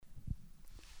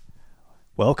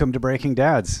Welcome to Breaking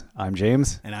Dads. I'm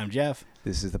James. And I'm Jeff.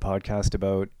 This is the podcast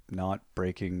about not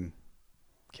breaking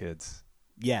kids.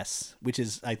 Yes, which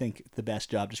is, I think, the best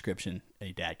job description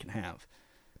a dad can have.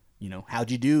 You know,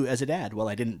 how'd you do as a dad? Well,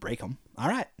 I didn't break them. All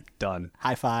right. Done.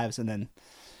 High fives, and then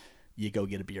you go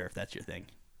get a beer if that's your thing.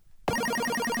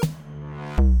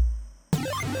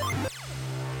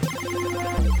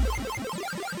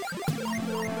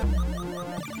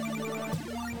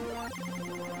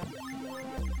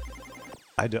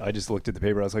 I just looked at the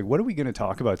paper. I was like, what are we going to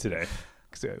talk about today?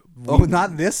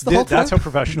 Not this the whole time? That's how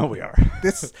professional we are.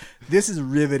 This is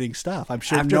riveting stuff. I'm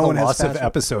sure After no the one has loss of fast-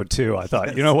 episode 2, I thought,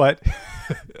 Yes. you know what?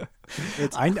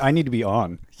 I need to be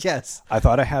on. Yes. I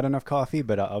thought I had enough coffee,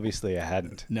 but obviously I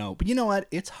hadn't. No, but you know what?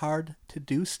 It's hard to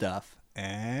do stuff.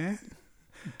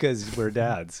 Because we're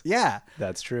dads. Yeah.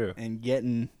 That's true. And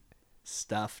getting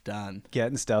stuff done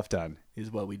Getting stuff done.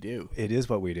 is what we do. It is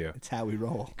what we do. It's how we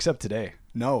roll. Except today.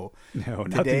 No. No,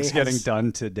 Today nothing's getting has-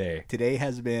 done today. Today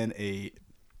has been a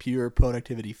pure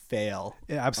productivity fail.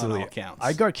 Yeah, absolutely. On all counts.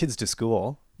 I got kids to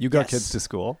school. You got Yes. kids to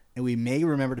school. And we may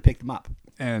remember to pick them up.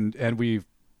 And we,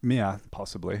 yeah,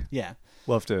 possibly. Yeah.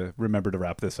 We'll have to remember to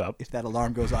wrap this up. If that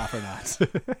alarm goes off or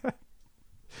not.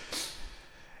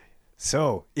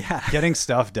 So, Yeah. getting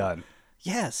stuff done.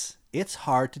 Yes. It's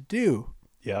hard to do.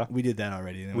 Yeah. We did that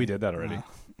already. Didn't We did that already.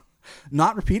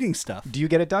 Not repeating stuff. Do you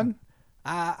get it done?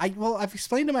 I've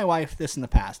explained to my wife this in the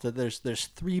past, that there's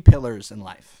three pillars in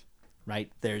life,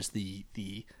 right? There's the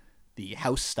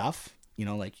house stuff, you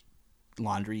know, like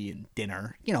laundry and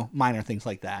dinner, you know, minor things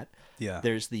like that. Yeah.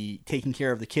 There's the taking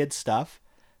care of the kids stuff,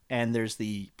 and there's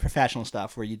the professional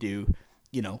stuff where you do,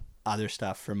 you know, other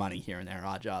stuff for money here and there,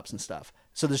 odd jobs and stuff.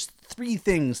 So there's three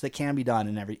things that can be done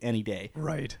in any day.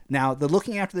 Right. Now, the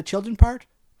looking after the children part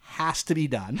has to be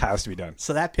done. Has to be done.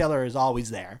 So that pillar is always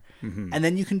there. Mm-hmm. And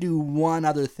then you can do one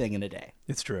other thing in a day.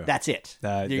 It's true. That's it.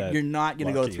 You're not going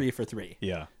to go lucky. 3 for 3.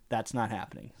 Yeah. That's not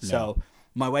happening. No. So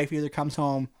my wife either comes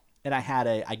home and I had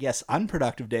I guess,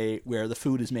 unproductive day where the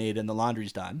food is made and the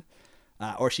laundry's done.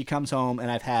 Or she comes home and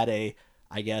I've had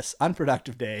I guess,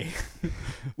 unproductive day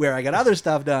where I got other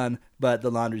stuff done, but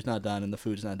the laundry's not done and the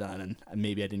food's not done. And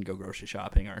maybe I didn't go grocery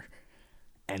shopping or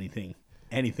anything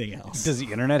else. Does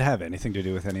the internet have anything to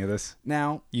do with any of this?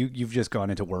 Now, You've just gone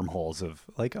into wormholes of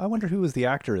like, I wonder who was the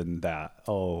actor in that.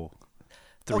 Oh,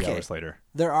 3 hours later.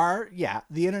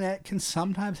 The internet can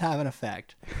sometimes have an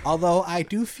effect. Although I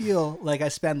do feel like I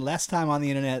spend less time on the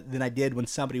internet than I did when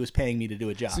somebody was paying me to do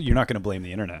a job. So you're not going to blame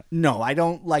the internet. No, I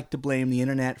don't like to blame the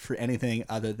internet for anything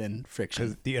other than friction.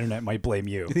 Because the internet might blame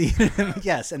you.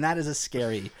 Yes, and that is a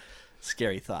scary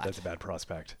thought. That's a bad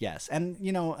prospect. Yes, and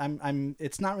you know, I'm.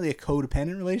 It's not really a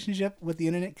codependent relationship with the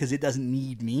internet because it doesn't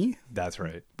need me, That's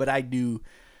right. but I do.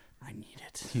 I need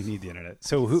it. You need the internet.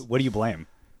 So what do you blame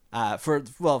For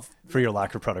your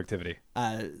lack of productivity?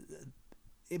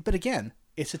 but again,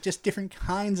 it's just different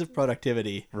kinds of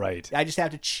productivity. Right. I just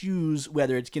have to choose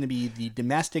whether it's going to be the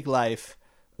domestic life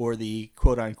or the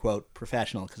quote-unquote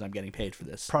professional because I'm getting paid for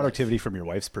this. Productivity from your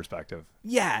wife's perspective.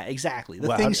 Yeah, exactly. The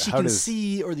Well, things she how can does-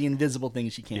 see or the invisible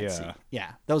things she can't Yeah. see.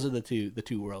 Yeah, those are the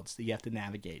two worlds that you have to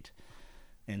navigate.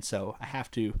 And so I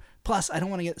have to. Plus, I don't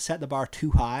want to set the bar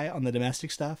too high on the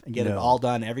domestic stuff and get it No. all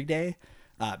done every day.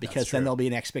 Because true. then there'll be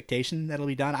an expectation that'll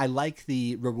be done. I like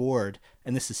the reward,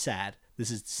 and this is sad.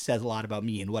 Says a lot about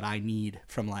me and what I need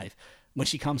from life. When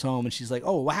she comes home and she's like,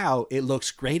 "Oh wow, it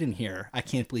looks great in here. I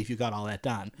can't believe you got all that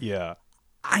done." Yeah.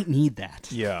 I need that.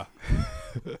 Yeah.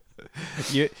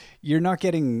 You're not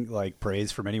getting like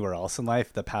praise from anywhere else in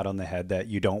life, the pat on the head that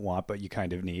you don't want but you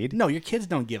kind of need. No, your kids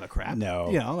don't give a crap. No.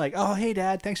 You know, like, "Oh, hey,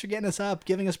 Dad, thanks for getting us up,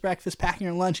 giving us breakfast, packing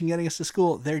our lunch, and getting us to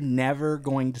school." They're never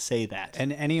going to say that.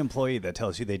 And any employee that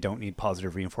tells you they don't need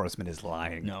positive reinforcement is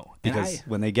lying. No. And Because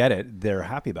when they get it, they're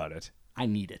happy about it. I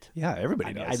need it. Yeah, everybody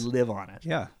I does. live on it.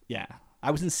 Yeah. Yeah. I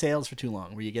was in sales for too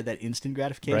long where you get that instant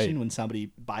gratification Right. when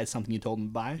somebody buys something you told them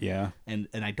to buy. Yeah. And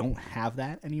I don't have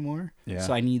that anymore. Yeah.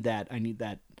 So I need that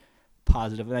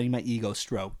positive, and I need my ego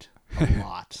stroked a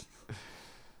lot.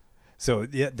 So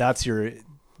yeah, that's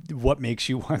what makes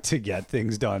you want to get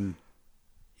things done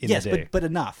in Yes, a day. but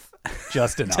enough.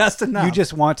 Just enough. Just enough. You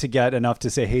just want to get enough to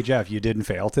say, "Hey Jeff, you didn't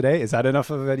fail today." Is that enough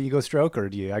of an ego stroke, or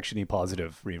do you actually need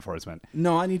positive reinforcement?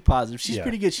 No, I need positive. She's Yeah.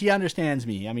 pretty good. She understands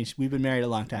me. I mean, we've been married a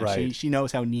long time. Right. She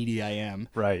knows how needy I am.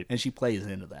 Right. And she plays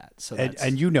into that. So And, that's,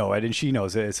 and you know it, and she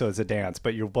knows it, so it's a dance.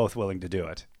 But you're both willing to do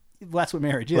it. well, that's what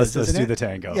marriage is. Let's isn't do it? the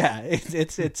tango. Yeah,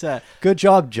 it's Good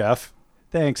job, Jeff.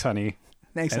 Thanks, honey.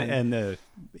 thanks. honey. And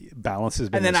balance has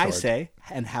been And then I restored. say,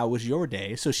 and how was your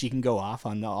day? So she can go off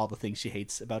on all the things she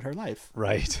hates about her life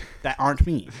Right. that aren't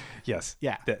me. Yes.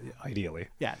 Yeah. Ideally.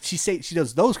 Yeah. She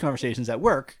does those conversations at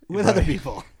work with other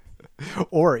people.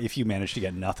 Or if you manage to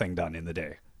get nothing done in the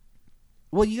day.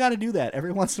 Well, you got to do that.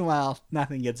 Every once in a while,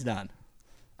 nothing gets done.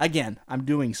 Again, I'm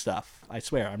doing stuff. I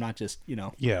swear. I'm not just,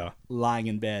 Yeah. lying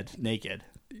in bed naked,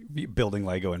 Building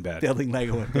Lego in bed. building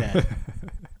Lego in bed.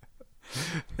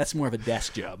 That's more of a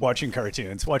desk job. Watching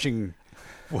cartoons. Watching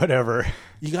whatever.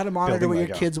 You got to monitor Building what your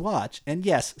Lego. kids watch. And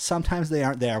yes, sometimes they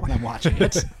aren't there when I'm watching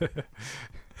it.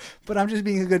 But I'm just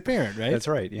being a good parent, right? That's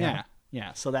right. Yeah.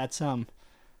 Yeah. So that's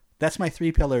my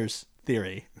 3 pillars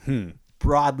theory.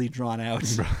 Broadly drawn out.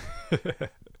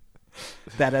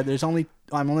 That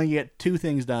I'm only gonna get 2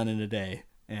 things done in a day,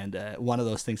 and one of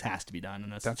those things has to be done,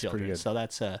 and that's the That's children. pretty good.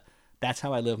 So that's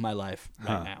how I live my life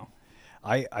right now.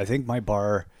 I think my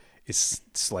bar is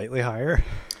slightly higher.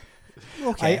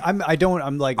 Okay. I'm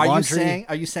like are laundry.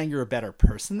 you saying you're a better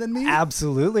person than me?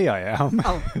 Absolutely, I am.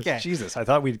 Oh, okay. Jesus, I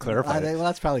thought we'd clarify it. Well,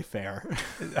 that's probably fair.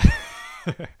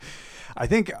 I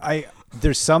think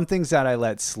there's some things that I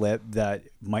let slip that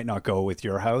might not go with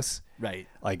your house. Right.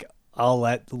 Like I'll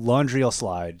let laundry will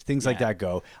slide, things like Yeah. that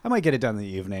go. I might get it done in the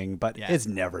evening, but Yeah. it's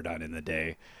never done in the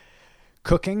day.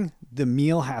 Cooking, the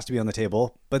meal has to be on the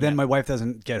table, but then Yeah. my wife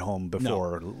doesn't get home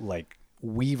before like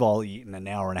we've all eaten an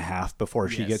hour and a half before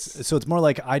she Yes. gets. So it's more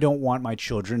like I don't want my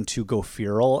children to go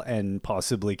feral and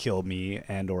possibly kill me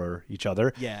and or each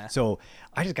other. Yeah. So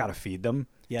I just got to feed them.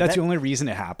 Yeah, That's that- the only reason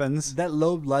it happens. That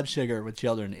low blood sugar with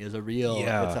children is a real.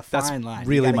 Yeah, It's a that's fine line. You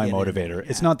really gotta my get in motivator. there.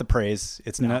 It's Yeah. not the praise.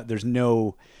 It's not. There's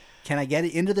no. Can I get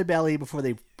it into their belly before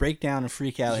they break down and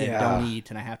freak out Yeah. and don't eat,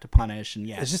 and I have to punish? And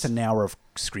yes, It's just an hour of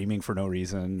screaming for no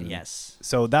reason. yes.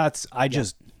 So that's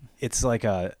it's like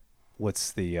a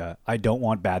what's the I don't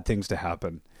want bad things to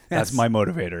happen. That's Yes. my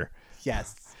motivator.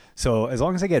 Yes. So as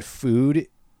long as I get food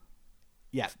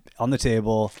Yeah. on the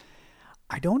table,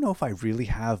 I don't know if I really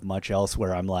have much else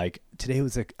where I'm like today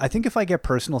was I think if I get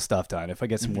personal stuff done, if I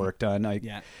get some work done, I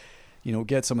Yeah.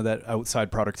 get some of that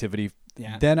outside productivity,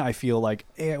 Yeah. then I feel like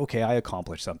okay, I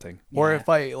accomplished something. Or Yeah. if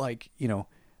I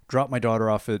drop my daughter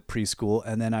off at preschool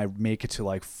and then I make it to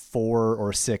like 4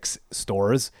 or 6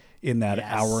 stores in that Yes.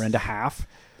 hour and a half,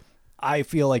 I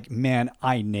feel like, man,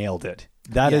 I nailed it.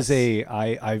 That is Yes.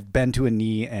 I've been to a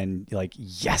knee and like,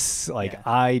 yes, like Yeah.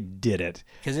 I did it.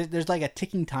 Because there's like a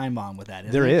ticking time bomb with that.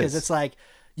 There Because is. it's like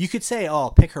you could say, "Oh,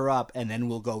 pick her up," and then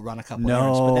we'll go run a couple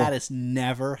errands, but No. that is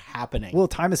never happening. Well,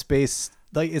 time and space,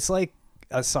 like it's like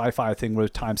a sci-fi thing where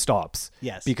time stops.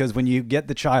 Yes. Because when you get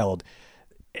the child,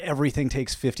 everything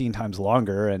takes 15 times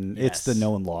longer and it's the Yes.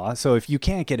 known law. So if you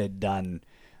can't get it done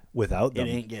without them,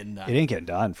 it ain't getting done. It ain't getting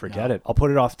done. Forget No. it. I'll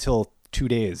put it off till 2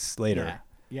 days later.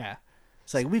 Yeah. Yeah.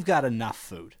 It's like we've got enough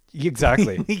food.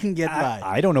 Exactly. We can get by.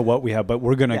 I don't know what we have, but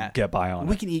we're going to Yeah. get by on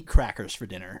We it. can eat crackers for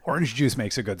dinner. Orange juice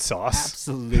makes a good sauce.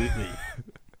 Absolutely.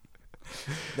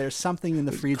 There's something in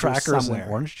the freezer Crackers somewhere.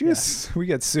 and orange juice. We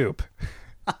get soup.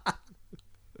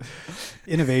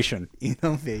 Innovation.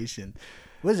 Innovation.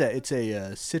 What is that? It's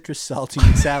a citrus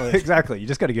saltine salad. Exactly. You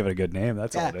just got to give it a good name.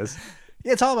 That's all Yeah. it is.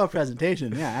 It's all about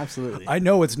presentation. Yeah, absolutely. I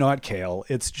know it's not kale.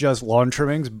 It's just lawn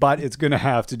trimmings, but it's going to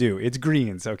have to do. It's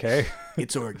greens, okay?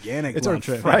 It's organic. It's lawn our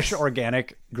trimmings. fresh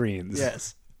organic greens.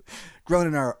 Yes. Grown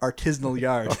in our artisanal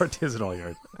yard. Artisanal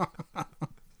yard.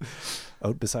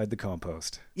 Out beside the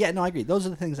compost. Yeah, no, I agree. Those are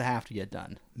the things that have to get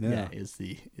done. Yeah. Is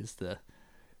the The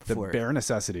before- bare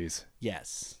necessities.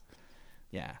 Yes.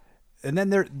 Yeah. And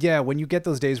then when you get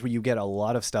those days where you get a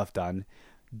lot of stuff done,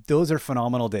 those are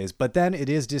phenomenal days. But then it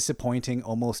is disappointing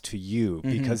almost to you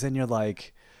because then you're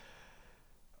like,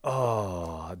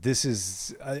 oh, this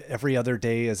is every other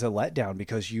day is a letdown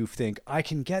because you think I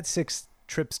can get 6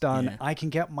 trips done. Yeah. I can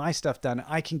get my stuff done.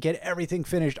 I can get everything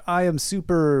finished. I am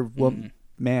super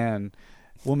man,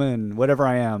 woman, whatever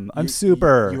I am. I'm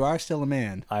super. You are still a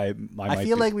man. I I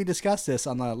feel like we discussed this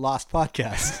on the Lost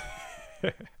podcast.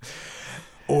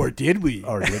 Or did we?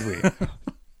 Or did we?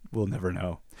 We'll never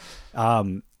know.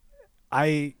 And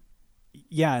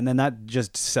then that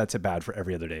just sets it bad for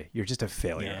every other day. You're just a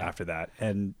failure Yeah. after that.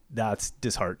 And that's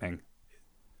disheartening.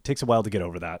 Takes a while to get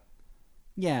over that.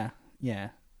 Yeah, yeah.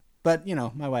 But,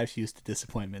 my wife's used to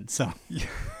disappointment, so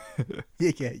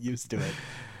you get used to it.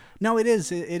 No, it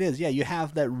is. It is. Yeah, you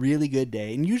have that really good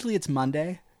day. And usually it's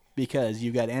Monday because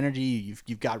you've got energy.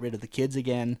 You've got rid of the kids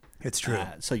again. It's true.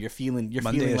 So you're feeling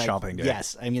Monday is like, shopping day.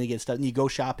 yes, I'm going to get stuff. And you go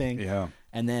shopping. Yeah.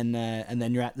 And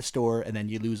then you're at the store and then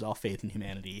you lose all faith in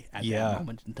humanity at that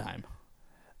moment in time.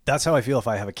 That's how I feel if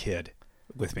I have a kid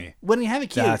with me. When you have a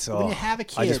kid, I just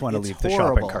want to it's leave the shopping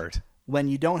horrible cart. When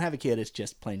you don't have a kid, it's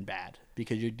just plain bad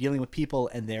because you're dealing with people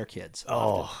and their kids.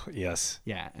 Often. Oh, yes.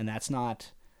 Yeah, and that's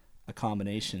not a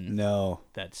combination. No.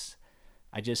 That's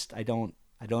I don't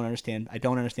understand. I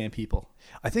don't understand people.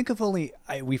 I think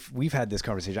we've had this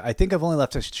conversation. I think I've only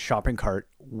left a shopping cart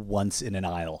once in an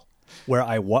aisle where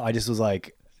I just was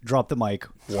like, drop the mic,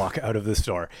 walk out of the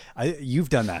store. You've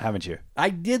done that, haven't you? I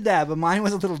did that, but mine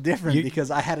was a little different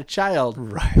because I had a child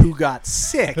Right. who got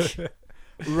sick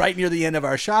right near the end of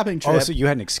our shopping trip. Oh, so you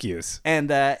had an excuse. and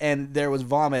there was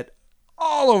vomit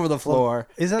all over the floor.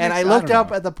 is that and I I looked don't up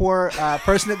know. at the poor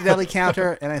person at the deli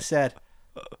counter and I said,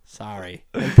 sorry.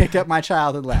 And picked up my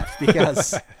child and left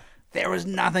because there was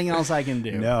nothing else I can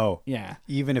do. No. Yeah.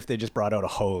 Even if they just brought out a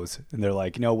hose and they're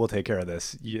like, no, we'll take care of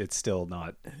this. It's still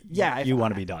not. Yeah. You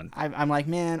want to be done. I'm like,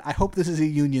 man, I hope this is a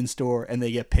union store and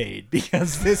they get paid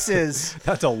because this is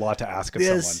That's a lot to ask of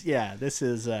someone. yeah,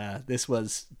 this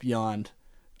was beyond.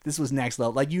 This was next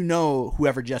level. Like,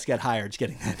 whoever just got hired is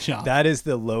getting that job. That is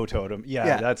the low totem. Yeah,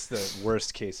 Yeah. that's the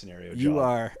worst case scenario. You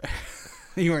job.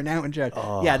 you are now in charge.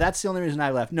 Oh. Yeah, that's the only reason I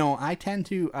left. No, I tend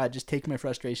to just take my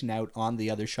frustration out on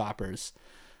the other shoppers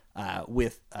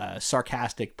with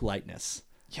sarcastic politeness.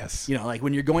 Yes. You know, like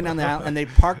when you're going down the aisle and they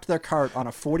parked their cart on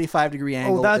a 45-degree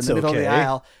angle in that's the middle of the okay.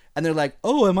 aisle, and they're like,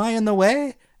 "Oh, am I in the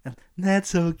way?" And,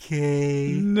 that's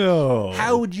okay. No.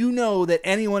 How would you know that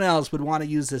anyone else would want to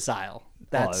use this aisle?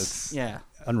 That's it's yeah.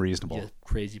 unreasonable. Just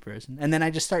crazy person. And then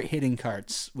I just start hitting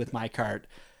carts with my cart,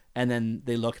 and then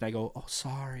they look and I go, "Oh,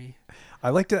 sorry." I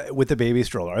liked it with the baby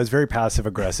stroller. I was very passive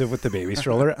aggressive with the baby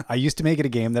stroller. I used to make it a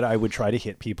game that I would try to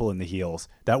hit people in the heels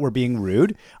that were being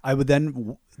rude.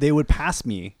 They would pass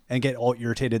me and get all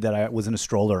irritated that I was in a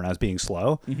stroller and I was being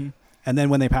slow. Mm-hmm. And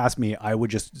then when they passed me, I would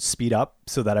just speed up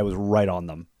so that I was right on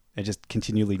them and just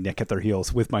continually nick at their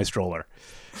heels with my stroller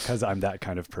because I'm that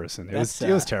kind of person. It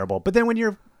was terrible. But then when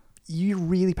you're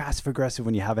really passive aggressive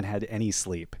when you haven't had any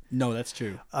sleep. No, that's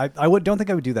true. I don't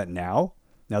think I would do that now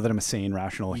that I'm a sane,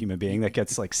 rational human being that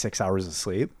gets like 6 hours of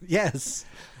sleep. Yes.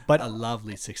 But a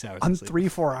lovely 6 hours on of sleep.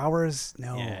 3-4 hours,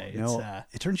 no.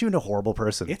 It turns you into a horrible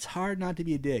person. It's hard not to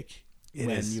be a dick when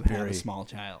you have a small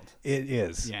child. It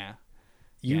is. Yeah.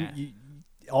 You,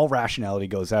 all rationality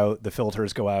goes out. The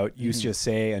filters go out. You just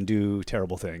say and do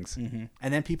terrible things. Mm-hmm.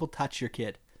 And then people touch your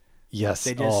kid. Yes.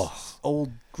 They just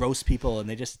old gross people, and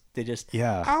they just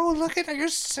yeah. Oh, look at her! You're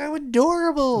so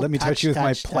adorable. Let me touch you with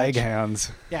my plague hands.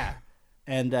 Yeah,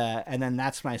 and then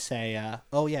that's when I say,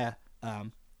 oh yeah,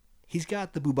 he's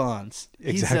got the boobons.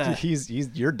 Exactly. He's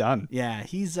you're done. Yeah,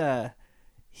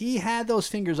 he had those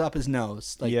fingers up his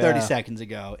nose like 30 seconds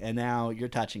ago, and now you're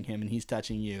touching him and he's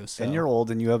touching you. So. And you're old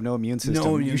and you have no immune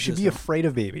system. You should be afraid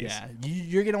of babies. Yeah,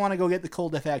 you're going to want to go get the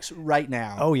cold FX right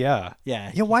now. Oh, yeah.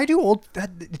 Yeah. Yeah, why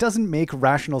it doesn't make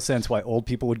rational sense why old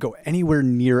people would go anywhere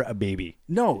near a baby.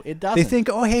 No, it doesn't. They think,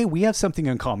 oh, hey, we have something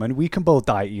in common. We can both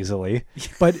die easily.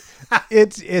 But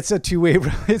it's a two-way.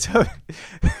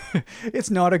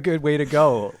 It's not a good way to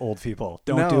go, old people.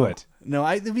 Don't do it. No,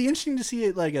 it'd be interesting to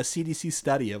see like a CDC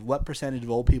study of what percentage of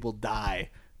old people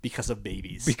die because of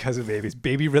babies. Because of babies.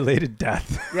 Baby-related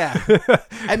death. Yeah.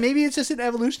 And maybe it's just an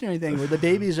evolutionary thing where the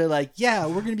babies are like, yeah,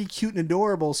 we're going to be cute and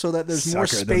adorable so that there's more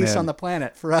space on the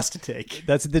planet for us to take.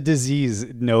 That's the disease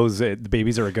knows it. The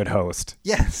babies are a good host.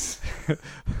 Yes.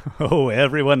 Oh,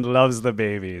 everyone loves the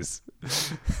babies.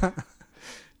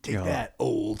 Take that,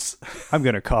 olds. I'm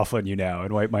going to cough on you now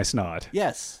and wipe my snot.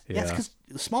 Yes. Yeah. Yes, because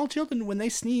small children, when they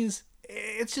sneeze,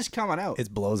 it's just coming out. It's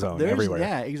blow zone everywhere.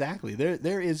 Yeah, exactly.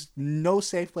 There is no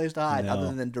safe place to hide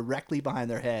other than directly behind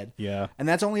their head. Yeah. And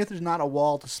that's only if there's not a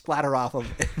wall to splatter off of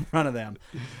in front of them.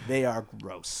 They are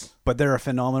gross. But they're a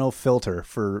phenomenal filter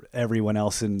for everyone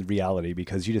else in reality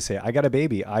because you just say, I got a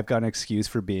baby. I've got an excuse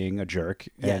for being a jerk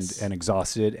and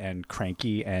exhausted and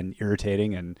cranky and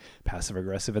irritating and passive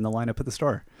aggressive in the lineup at the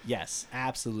store. Yes,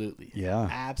 absolutely. Yeah.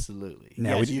 Absolutely.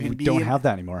 Now yes, we don't have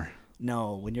that anymore.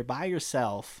 No, when you're by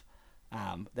yourself,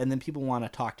 and then people want to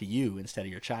talk to you instead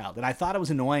of your child. And I thought it was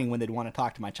annoying when they'd want to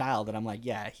talk to my child. And I'm like,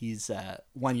 yeah, he's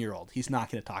 1 year old. He's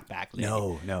not going to talk back.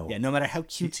 No. Yeah, no matter how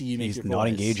cutesy you make he's your not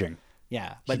voice. engaging.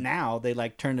 Yeah, but now they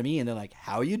like turn to me and they're like,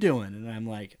 "How are you doing?" And I'm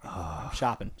like, "I'm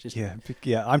shopping." Just Yeah.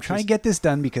 I'm trying to get this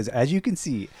done because, as you can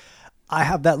see, I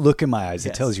have that look in my eyes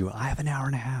that tells you I have an hour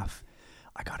and a half.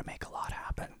 I got to make a lot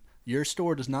happen. Your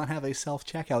store does not have a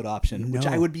self-checkout option, which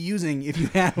No. I would be using if you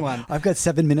had one. I've got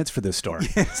 7 minutes for this store.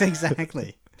 Yes,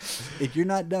 exactly. If you're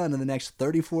not done in the next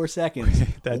 34 seconds,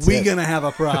 That's we're it. going to have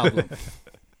a problem.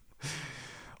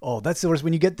 Oh, that's the worst.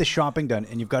 When you get the shopping done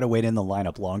and you've got to wait in the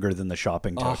lineup longer than the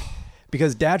shopping took.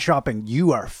 Because dad shopping,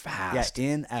 you are fast. Yeah,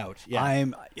 in, out.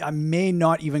 Yeah. I may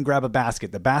not even grab a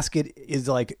basket. The basket is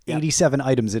like 87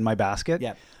 items in my basket.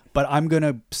 Yep. but I'm going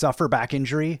to suffer back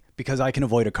injury because I can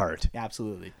avoid a cart.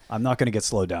 Absolutely. I'm not going to get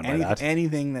slowed down by that.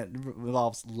 Anything that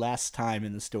involves less time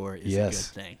in the store is a good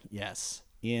thing. Yes.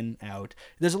 In, out.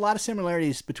 There's a lot of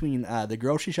similarities between the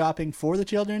grocery shopping for the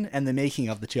children and the making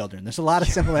of the children. There's a lot of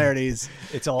similarities.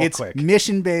 It's all quick. It's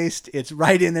mission based. It's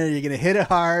right in there. You're going to hit it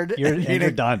hard. You're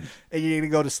done. And you're going to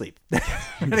go to sleep.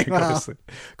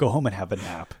 Go home and have a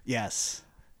nap. Yes.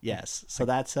 So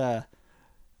that's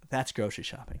grocery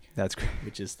shopping. That's great.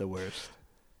 Which is the worst.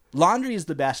 Laundry is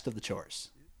the best of the chores.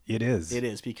 It is. It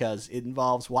is because it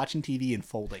involves watching TV and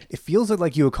folding. It feels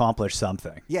like you accomplished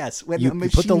something. Yes, when you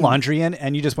put the laundry in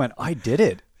and you just went, I did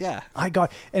it. Yeah. And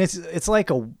it's like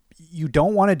you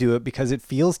don't want to do it because it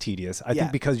feels tedious. I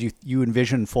think because you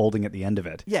envision folding at the end of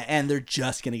it. Yeah, and they're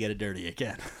just going to get it dirty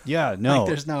again. Yeah, no.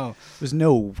 There's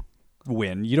no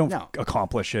win. You don't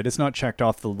accomplish it. It's not checked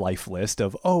off the life list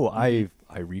of, I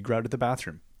regrouted the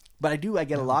bathroom. But I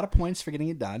get a lot of points for getting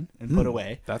it done and put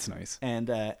away. That's nice. And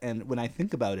when I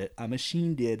think about it, a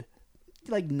machine did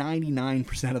like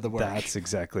 99% of the work. That's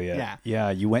exactly it. Yeah.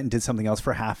 Yeah. You went and did something else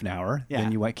for half an hour. Yeah.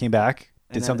 Then you came back,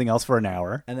 did something else for an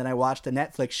hour. And then I watched a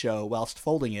Netflix show whilst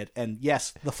folding it. And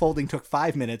yes, the folding took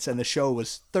 5 minutes and the show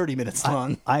was 30 minutes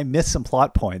long. I missed some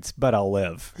plot points, but I'll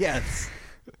live. Yes.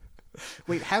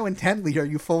 Wait, how intently are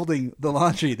you folding the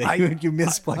laundry that you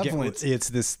miss plot points? It's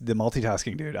the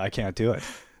multitasking, dude. I can't do it.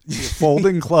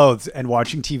 Folding clothes and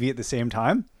watching TV at the same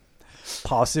time,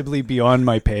 possibly beyond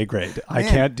my pay grade. Man. I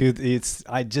can't do it's.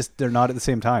 They're not at the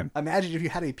same time. Imagine if you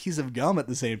had a piece of gum at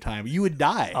the same time, you would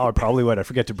die. Oh, I probably would. I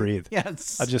forget to breathe.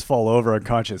 Yes, I'd just fall over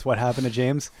unconscious. What happened to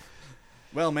James?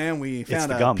 Well, man, we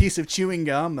found a piece of chewing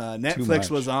gum.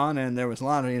 Netflix was on, and there was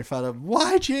laundry in front of.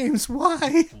 Why, James?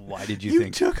 Why? Why did you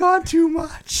think you took on too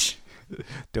much?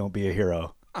 Don't be a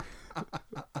hero.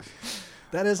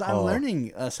 That is, I'm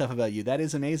learning stuff about you. That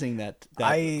is amazing that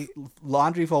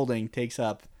laundry folding takes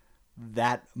up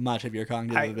that much of your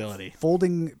cognitive ability.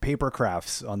 Folding paper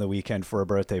crafts on the weekend for a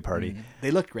birthday party.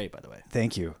 They looked great, by the way.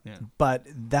 Thank you. Yeah. But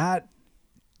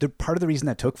the part of the reason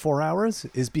that took 4 hours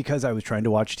is because I was trying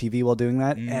to watch TV while doing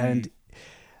that. And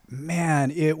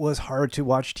man, it was hard to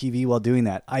watch TV while doing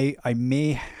that. I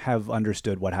may have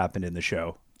understood what happened in the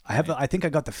show. I think I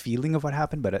got the feeling of what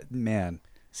happened, but man.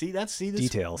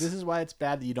 Details. This is why it's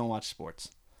bad that you don't watch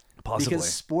sports. Possibly. Because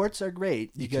sports are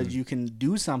great because you can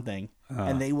do something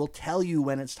and they will tell you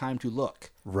when it's time to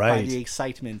look. Right. By the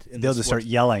excitement. They'll just start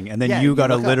yelling and then you got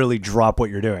to literally drop what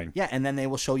you're doing. Yeah, and then they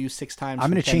will show you 6 times.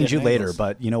 I'm going to change you later,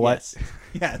 but you know what?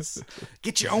 Yes.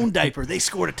 Get your own diaper. They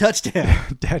scored a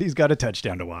touchdown. Daddy's got a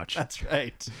touchdown to watch. That's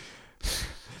right.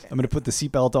 I'm going to put the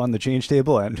seatbelt on the change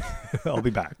table and I'll be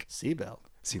back. Seatbelt.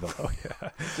 Oh, yeah.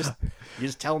 You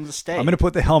just tell them to stay. I'm going to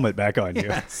put the helmet back on you.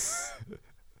 Yes.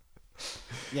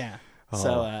 Yeah.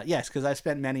 So, yes, because I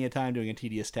spent many a time doing a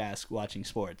tedious task watching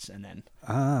sports and then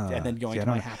going to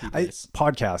my happy place.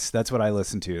 Podcasts, that's what I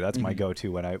listen to. That's my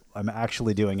go-to when I'm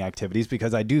actually doing activities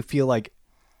because I do feel like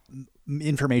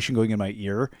information going in my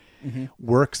ear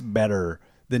works better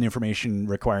than information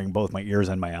requiring both my ears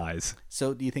and my eyes.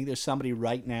 So do you think there's somebody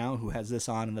right now who has this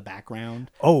on in the background?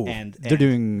 And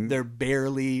they're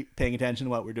barely paying attention to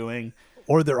what we're doing?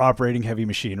 Or they're operating heavy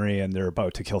machinery and they're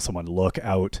about to kill someone. Look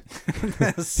out.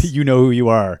 You know who you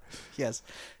are. Yes.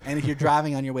 And if you're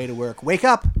driving on your way to work, wake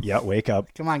up. Yeah, wake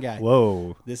up. Come on, guy.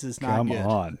 Whoa. This is not good. Come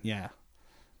on. Yeah.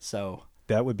 So.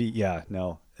 That would be,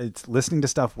 no. It's listening to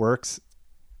stuff works.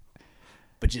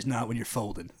 But just not when you're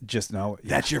folding. Just no. Yeah.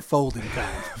 That's your folding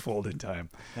time. Folding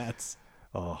time. That's.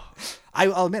 Oh.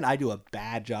 I'll admit I do a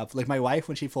bad job. Like my wife,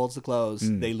 when she folds the clothes,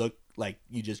 they look like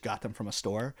you just got them from a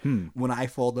store. When I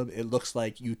fold them, it looks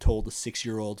like you told a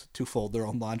 6-year-old to fold their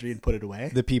own laundry and put it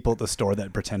away. The people at the store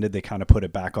that pretended they kind of put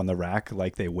it back on the rack,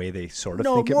 like the way they sort of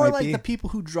think it might be. No, more like the people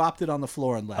who dropped it on the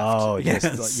floor and left. Oh,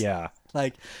 yes. Yeah.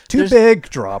 Like too big,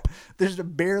 drop. There's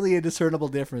barely a discernible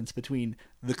difference between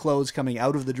the clothes coming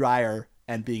out of the dryer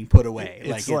and being put away.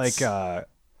 It's like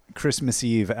Christmas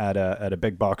Eve at a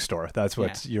big box store. That's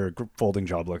what your folding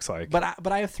job looks like. But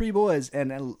I have 3 boys,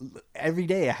 and every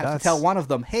day I have to tell one of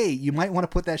them, "Hey, you might want to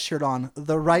put that shirt on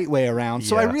the right way around."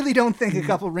 So I really don't think a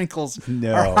couple wrinkles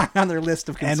are high on their list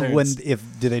of concerns.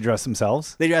 And do they dress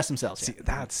themselves? They dress themselves. See,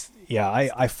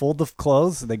 I fold the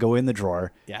clothes. They go in the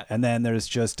drawer. Yeah. And then there's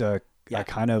just a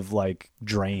kind of like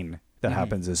drain that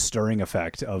happens, a stirring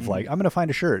effect of like, I'm going to find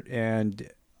a shirt and.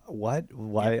 Why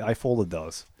I folded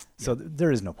those. So there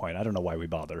is no point. I don't know why we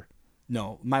bother.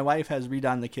 No, my wife has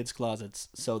redone the kids' closets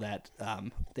so that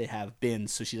they have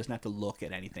bins so she doesn't have to look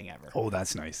at anything ever. Oh,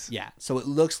 that's nice. Yeah. So it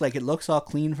looks all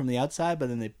clean from the outside, but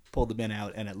then they pull the bin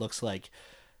out and it looks like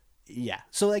Yeah.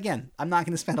 So again, I'm not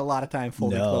going to spend a lot of time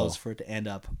folding No. clothes for it to end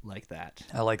up like that.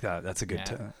 I like that. That's a good,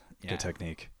 Yeah. good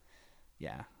technique.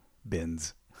 Yeah.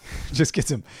 Bins. Just get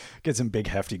some big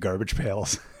hefty garbage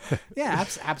pails. Yeah,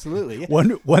 absolutely. Yeah.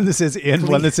 One that says in,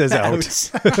 one that says out.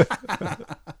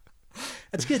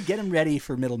 That's good. Get them ready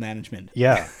for middle management.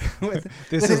 Yeah. with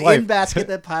This with is an life. in basket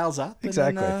that piles up.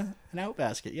 Exactly. And then, an out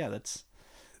basket. Yeah,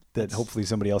 That hopefully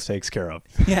somebody else takes care of.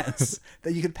 yes.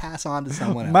 That you could pass on to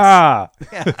someone else. Ma.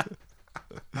 Yeah.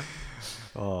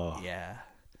 Oh, Yeah.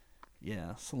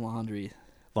 Yeah. Some laundry.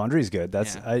 laundry's good.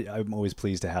 That's Yeah. I'm always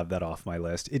pleased to have that off my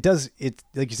list. It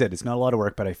like you said, it's not a lot of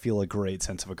work, but I feel a great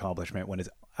sense of accomplishment when it's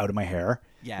out of my hair.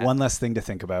 Yeah. One less thing to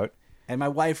think about. And my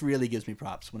wife really gives me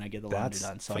props when I get the laundry That's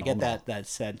done. So I phenomenal. get that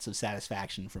sense of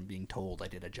satisfaction from being told I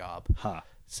did a job. Huh.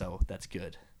 So that's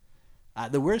good.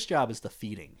 The worst job is the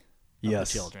feeding of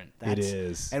Yes, the children. it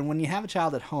is. And when you have a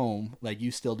child at home, like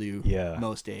you still do Yeah.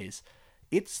 most days,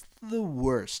 it's the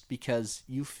worst because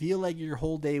you feel like your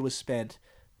whole day was spent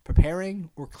preparing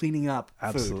or cleaning up food.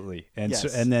 Absolutely. And Yes.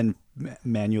 and then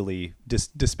manually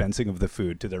dispensing of the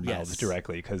food to their mouths Yes.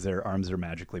 directly because their arms are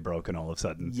magically broken all of a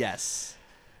sudden. Yes.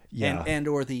 Yeah. And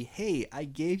or the, hey, I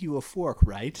gave you a fork,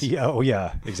 right? Yeah. Oh,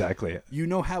 yeah. Exactly. You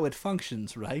know how it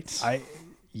functions, right?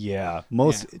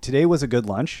 Today was a good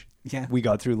lunch. Yeah. We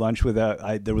got through lunch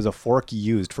without. There was a fork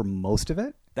used for most of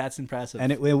it, That's impressive.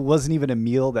 and it wasn't even a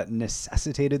meal that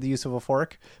necessitated the use of a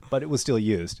fork, but it was still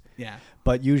used. yeah.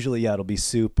 But usually, yeah, it'll be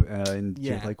soup, and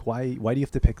you're Yeah. like, why do you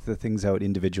have to pick the things out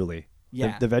individually?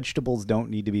 Yeah. The vegetables don't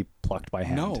need to be plucked by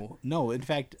hand. No. In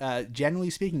fact, generally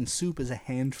speaking, soup is a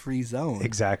hand-free zone,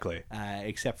 Exactly.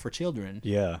 except for children.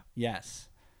 Yeah. Yes,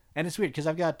 and it's weird because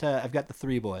I've got the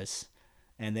three boys,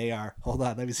 and they are. Hold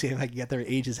on, let me see if I can get their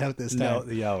ages out this time.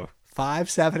 No. Yeah. 5,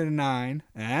 7, and 9.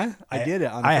 I did it.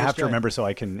 On the I first have to try. remember so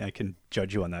I can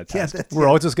judge you on that Yeah, test. that's- We're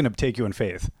all just going to take you in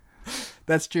faith.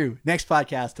 That's true. Next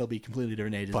podcast, they'll be completely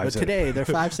different ages. Five, But seven. today, they're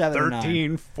 5, 7, and 9.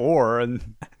 13, 4,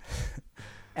 and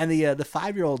And the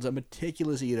 5-year-old's a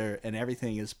meticulous eater, and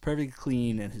everything is perfectly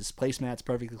clean, and his placemat's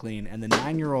perfectly clean. And the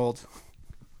 9-year-old,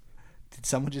 did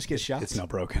someone just get shot? it's not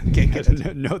broken. Okay,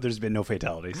 good. No, there's been no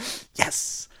fatalities.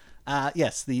 Yes.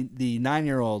 Yes, the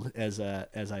 9-year-old, as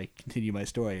I continue my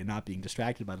story and not being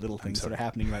distracted by little things that are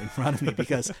happening right in front of me,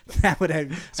 because that would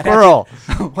have Squirrel.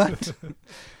 what?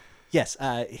 Yes,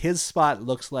 his spot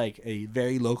looks like a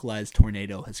very localized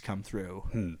tornado has come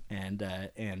through, and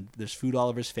there's food all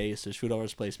over his face. There's food all over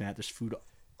his placemat. There's food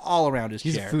all around his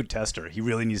He's chair. a food tester. He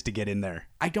really needs to get in there.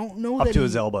 I don't know Up that to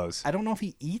his elbows. I don't know if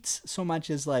he eats so much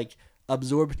as like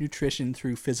absorbs nutrition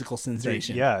through physical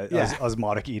sensation.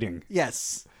 Osmotic eating.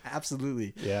 Yes,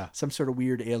 absolutely. Yeah. Some sort of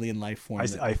weird alien life form.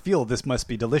 I feel this must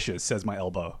be delicious, says my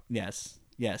elbow. Yes.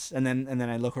 And then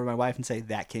I look over at my wife and say,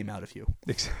 that came out of you.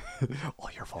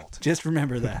 All your fault. Just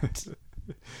remember that.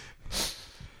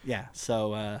 Yeah.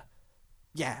 So,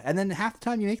 yeah. And then half the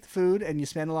time you make the food and you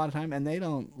spend a lot of time and they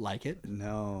don't like it.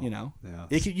 No. You know, No.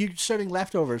 you're serving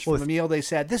leftovers from a meal they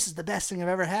said, this is the best thing I've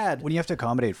ever had. When you have to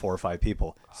accommodate 4 or 5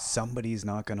 people, somebody's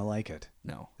not going to like it.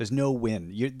 No. There's no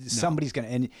win. Somebody's going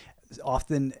to, and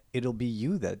often it'll be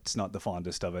you that's not the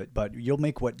fondest of it, but you'll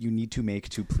make what you need to make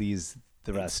to please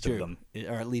the rest of them.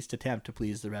 Or at least attempt to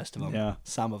please the rest of them. Yeah.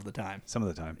 Some of the time. Some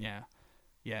of the time. Yeah.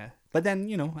 Yeah. But then,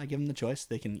 I give them the choice.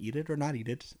 They can eat it or not eat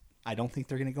it. I don't think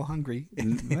they're going to go hungry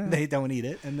if they don't eat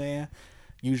it. And they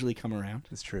usually come around.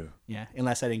 It's true. Yeah.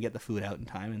 Unless I didn't get the food out in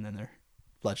time and then their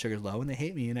blood sugar's low and they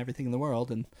hate me and everything in the world.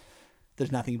 And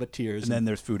there's nothing but tears. And then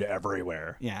there's food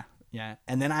everywhere. Yeah. Yeah.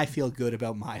 And then I feel good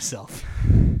about myself.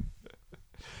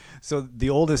 So the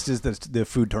oldest is the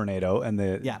food tornado, and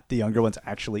the younger ones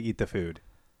actually eat the food.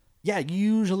 Yeah,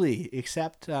 usually,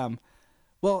 except,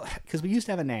 because we used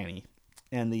to have a nanny,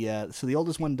 and so the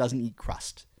oldest one doesn't eat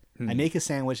crust. I make a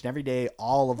sandwich, and every day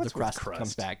all of the crust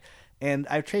comes back. And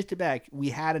I've traced it back. We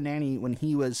had a nanny when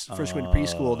he was first going to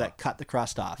preschool that cut the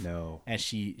crust off. No. And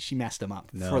she messed him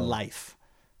up No. for life,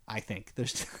 I think. I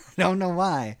don't know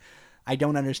why. I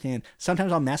don't understand.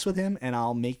 Sometimes I'll mess with him and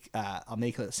I'll make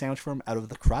a sandwich for him out of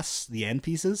the crusts, the end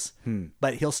pieces.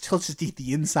 But he'll still just eat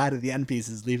the inside of the end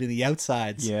pieces, leaving the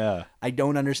outsides. Yeah. I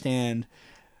don't understand.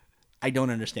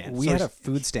 We had a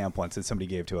food stamp once that somebody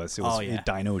gave to us. It was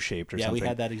dino shaped or something. Yeah, we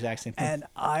had that exact same thing.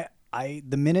 And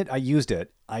the minute I used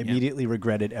it, I immediately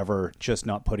regretted ever just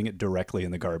not putting it directly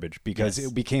in the garbage because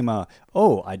it became I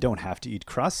don't have to eat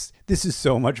crusts. This is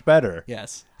so much better.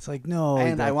 Yes. It's like, no.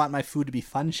 And I want my food to be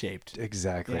fun shaped.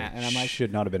 Exactly. Yeah, and I'm like,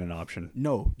 should not have been an option.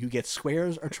 No, you get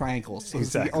squares or triangles. Those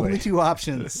Exactly. are the only two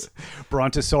options.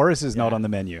 Brontosaurus is not on the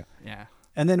menu. Yeah.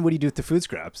 And then what do you do with the food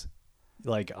scraps?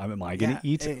 Like, am I going to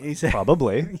eat? exactly.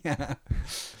 Probably. Yeah.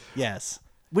 Yes.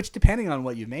 Which, depending on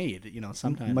what you made,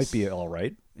 sometimes Might be all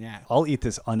right. Yeah. I'll eat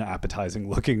this unappetizing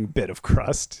looking bit of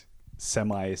crust,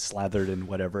 semi slathered in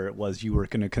whatever it was you were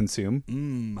going to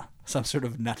consume. Some sort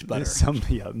of nut butter.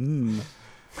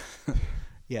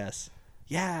 Yes.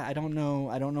 Yeah, I don't know.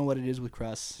 I don't know what it is with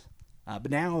crusts. But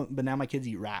now my kids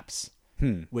eat wraps.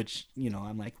 Which,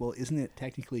 I'm like, well, isn't it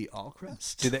technically all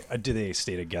crust? Do they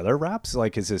stay together wraps?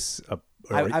 Like, is this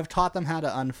I've taught them how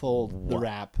to unfold the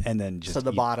wrap, and then just so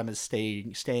the eat. bottom is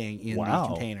staying in Wow. the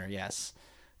container. Yes,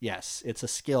 it's a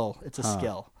skill. It's a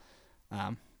skill.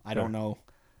 I don't know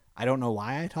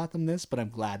why I taught them this, but I'm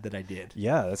glad that I did.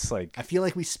 Yeah, that's like I feel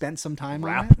like we spent some time on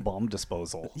wrap it. bomb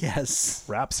disposal. Yes,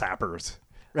 Wrap sappers.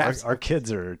 Wraps- Our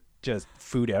kids are just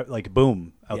food out, like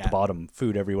boom, out Yeah. the bottom,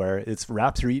 food everywhere. It's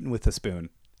wraps are eaten with a spoon.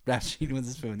 wraps eaten with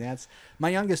a spoon. That's my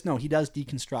youngest. No, he does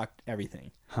deconstruct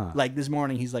everything. Like this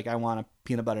morning, he's like, I want a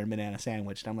peanut butter and banana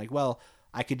sandwich, and I'm like, well,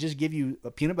 I could just give you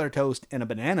a peanut butter toast and a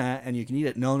banana, and you can eat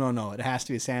it. No, it has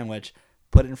to be a sandwich.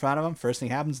 Put it in front of him. First thing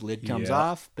happens, lid comes Yeah.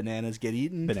 off. Bananas get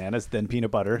eaten. Bananas, then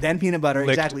peanut butter, Then peanut butter,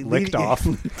 Licked- exactly. licked off.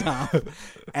 Licked off.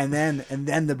 and then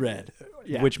the bread.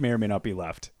 Yeah. which may or may not be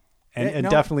left, and No.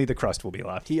 definitely the crust will be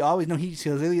left. He'll eat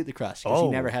the crust because he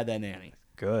never had that nanny.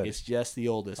 Good. It's just the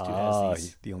oldest who Ah, has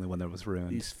these the only one that was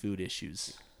ruined. food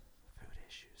issues.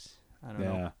 I don't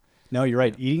know. Yeah. No, you're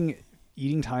right.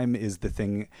 Eating time is the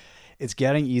thing. It's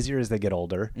getting easier as they get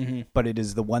older, but it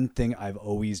is the one thing I've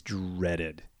always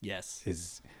dreaded. Yes.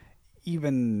 Is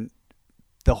even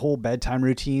the whole bedtime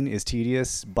routine is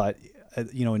tedious, but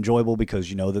enjoyable because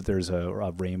you know that there's a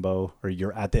rainbow, or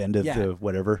you're at the end of the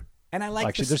whatever. And I like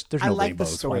Actually, this, there's I no like the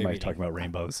rainbows. Why story am I reading. talking about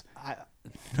rainbows?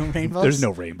 No rainbows? There's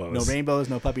no rainbows. No rainbows,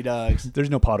 no puppy dogs. There's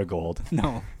no pot of gold.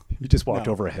 No. You just walked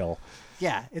No. over a hill.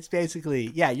 Yeah, it's basically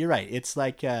you're right. It's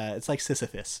like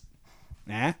Sisyphus.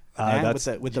 That's-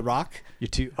 with the rock. You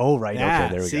two. Oh, right. Yeah, Okay,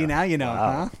 there we go. see, now you know,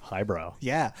 Wow. huh? Highbrow.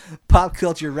 Yeah. Pop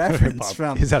culture reference Pop-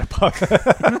 from Is that a pop?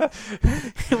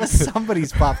 it was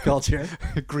somebody's pop culture.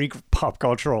 Greek pop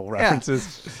cultural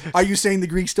references? Are you saying the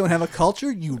Greeks don't have a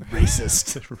culture? You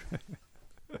racist.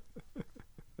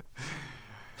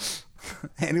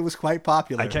 And it was quite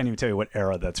popular. I can't even tell you what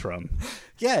era that's from.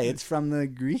 Yeah, it's from the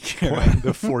Greek era.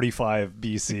 The 45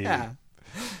 BC. Yeah.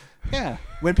 Yeah.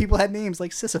 When people had names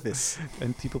like Sisyphus.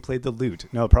 And people played the lute.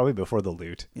 No, probably before the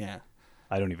lute. Yeah.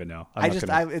 I don't even know.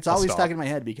 It's always stuck in my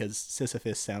head because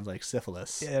Sisyphus sounds like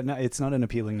syphilis. Yeah, no, it's not an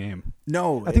appealing name.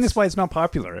 No. I think that's why it's not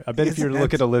popular. I bet if you Isn't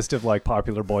look that- at a list of like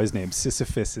popular boys' names,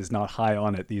 Sisyphus is not high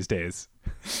on it these days.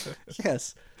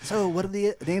 Yes. So what are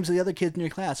the names of the other kids in your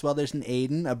class? Well, there's an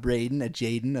Aiden, a Braden, a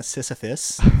Jaden, a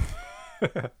Sisyphus.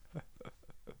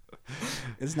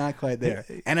 It's not quite there.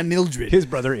 And a Mildred. His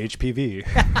brother HPV.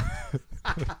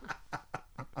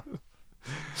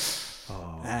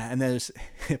 And there's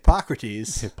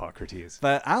Hippocrates. Hippocrates.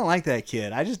 But I don't like that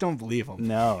kid. I just don't believe him.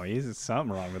 No, he's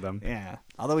something wrong with him. Yeah.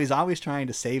 Although he's always trying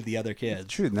to save the other kids.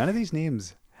 True. None of these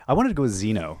names. I wanted to go with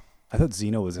Zeno. I thought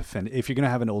Zeno was if you're gonna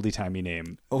have an oldie timey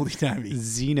name, Oldie timey.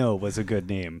 Zeno was a good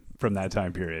name from that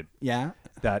time period. Yeah.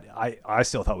 That I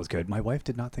still thought was good. My wife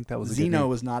did not think that was a good Zeno name.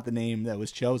 was not the name that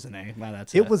was chosen, eh? Well,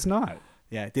 that's It was not.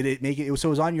 Yeah. Did it make it? So it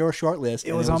was on your short list.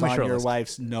 It was on my short your list.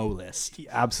 wife's no list.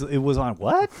 Absolutely. It was on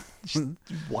what?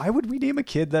 Why would we name a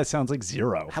kid that sounds like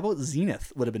Zero? How about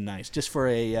Zenith? Would have been nice, just for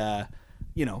a,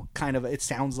 kind of. It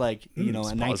sounds like a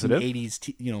it's positive.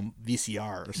 1980s,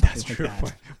 VCR or something That's like true.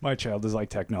 that. My child is like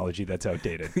technology that's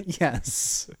outdated.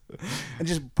 Yes. And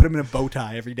just put him in a bow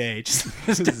tie every day, just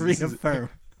to reaffirm.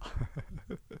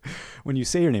 When you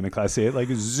say your name in class, say it like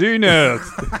Zenith.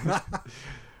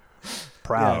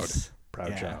 Proud. Yes. Proud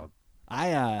Yeah. child.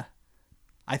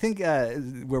 I think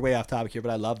we're way off topic here, but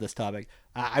I love this topic.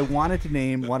 I wanted to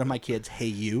name one of my kids Hey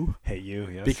You Hey, you.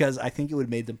 Yes. because I think it would have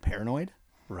made them paranoid,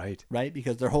 right. right?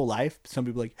 Because their whole life, some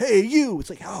people are like, Hey You. It's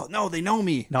like, oh, no, they know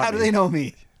me. Not How do me. they know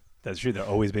me? That's true. They're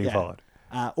always being Yeah. followed.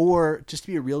 Or just to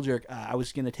be a real jerk, I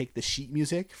was going to take the sheet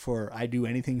music for I Do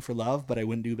Anything for Love, but I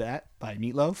Wouldn't Do That by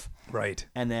Meatloaf, Right.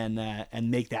 and then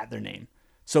and make that their name.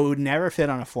 So it would never fit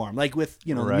on a form, like with,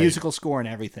 the Right. musical score and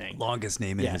everything. Longest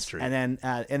name in Yes. history. And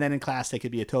then in class, they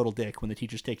could be a total dick when the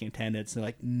teacher's taking attendance. They're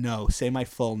like, no, say my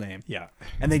full name. yeah.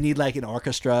 And they need like an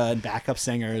orchestra and backup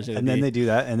singers. And then they do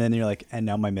that, and then you're like, and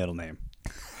now my middle name.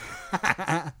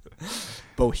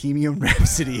 Bohemian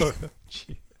Rhapsody.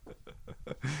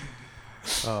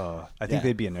 I think Yeah.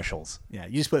 they'd be initials. Yeah,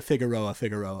 you just put Figueroa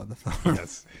on the phone.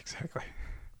 Yes, exactly.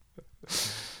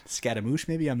 Scaramouche,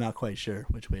 maybe? I'm not quite sure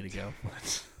which way to go.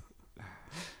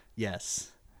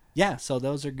 Yes. Yeah, so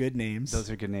those are good names. Those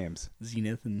are good names.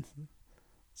 Zenith and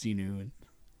Xenu and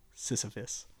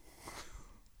Sisyphus.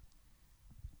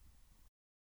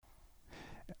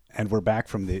 And we're back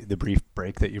from the brief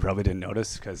break that you probably didn't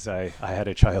notice because I had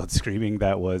a child screaming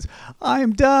that was,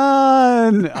 "I'm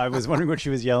done!" I was wondering what she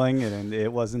was yelling, and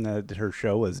it wasn't that her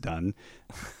show was done.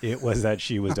 It was that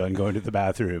she was done going to the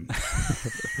bathroom.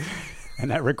 And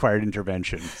that required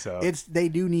intervention. So They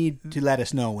do need to let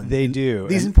us know when they do.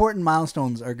 These And- important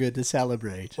milestones are good to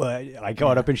celebrate. Well, I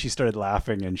got up and she started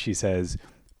laughing and she says,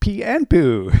 "Pee and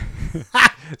poo."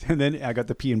 And then I got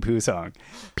the pee and poo song.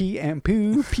 Pee and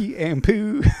poo, pee and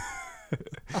poo.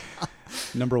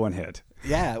 Number one hit.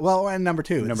 Yeah, well, and number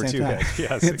two. Number at the two same time. hit.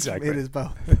 Yes, It's- exactly. It is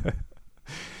both.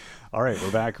 All right,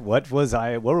 we're back. Where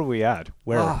were we at?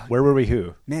 Where Ah. where were we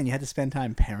who? Man, you had to spend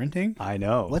time parenting? I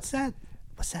know. What's that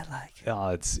like?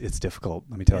 It's difficult,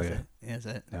 let me tell you. Is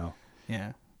it? No.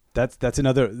 Yeah. That's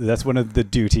one of the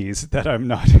duties that I'm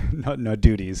not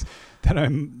duties that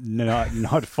I'm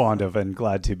not fond of and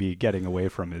glad to be getting away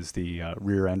from is the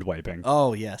rear end wiping.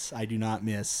 Oh, yes. I do not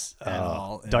miss at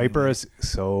all. Diapers,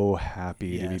 so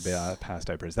happy to be Yes. past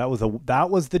diapers. That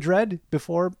was the dread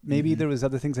before. Maybe Mm-hmm. there was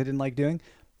other things I didn't like doing.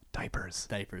 Diapers.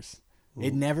 Diapers.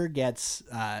 It never gets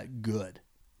good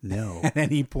No. at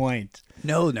any point.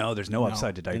 No, there's no No,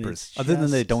 upside to and diapers it's other than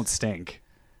they just- don't stink.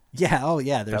 Yeah. Oh,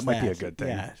 yeah. There's That might be a good thing.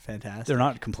 Yeah. Fantastic. They're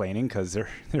not complaining because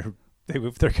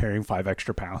they're carrying 5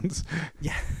 extra pounds.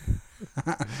 Yeah.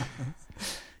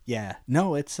 Yeah.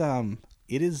 No, it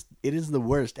is the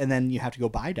worst. And then you have to go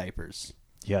buy diapers,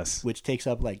 Yes. which takes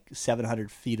up like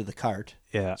 700 feet of the cart.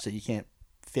 Yeah. So you can't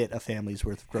fit a family's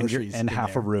worth of And you're- groceries and in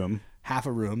half there. a room. Half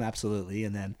a room, absolutely.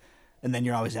 And then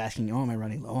you're always asking, "Oh, am I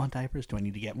running low on diapers? Do I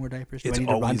need to get more diapers? Do It's I need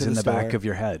to run always to in the back store?" of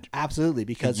your head. Absolutely,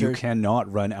 because You there's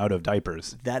cannot run out of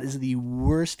diapers. that is the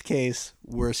worst case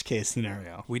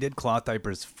scenario. We did cloth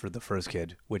diapers for the first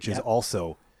kid, which is Yep.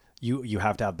 also you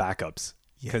have to have backups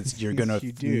because you're Yes, gonna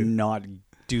you do. not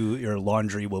do your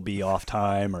laundry will be off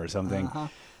time or something.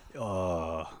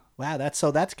 Wow, that's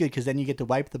good because then you get to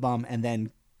wipe the bum and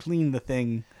then clean the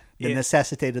thing that It-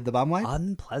 necessitated the bum wipe.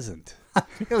 Unpleasant.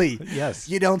 Really? Yes.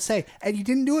 You don't say. And you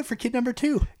didn't do it for kid number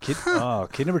 2. Kid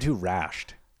number 2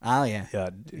 rashed. Oh yeah. Yeah,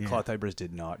 cloth diapers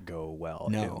did not go well.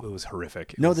 No. It was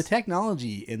horrific. It No, was- the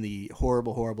technology in the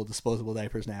horrible disposable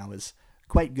diapers now is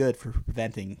quite good for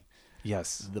preventing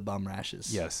yes, the bum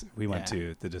rashes. yes. We went Yeah.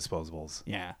 to the disposables.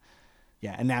 Yeah.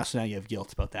 Yeah, and now you have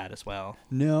guilt about that as well.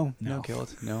 No No.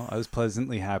 guilt. No, I was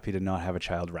pleasantly happy to not have a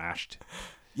child rashed,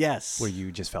 Yes. where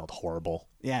you just felt horrible.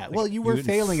 Yeah. Well, you were inf-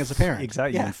 failing as a parent.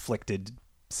 Exactly. You Yeah. inflicted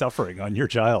suffering on your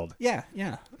child. Yeah.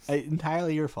 Yeah.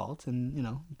 Entirely your fault,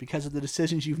 and because of the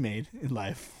decisions you've made in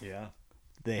life, Yeah.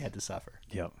 they had to suffer.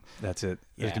 Yep. That's it.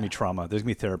 There's Yeah. gonna be trauma. There's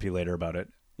gonna be therapy later about it.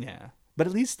 Yeah. But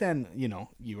at least then,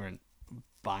 you weren't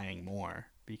buying more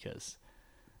because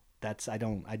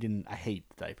I hate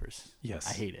diapers. Yes.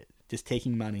 I hate it. Just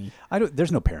taking money.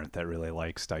 There's no parent that really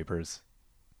likes diapers.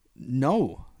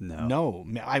 No. No.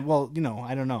 I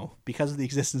don't know. Because of the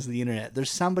existence of the internet,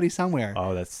 there's somebody somewhere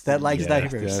Oh, that likes yeah,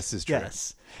 diapers. This is true.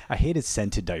 Yes. I hated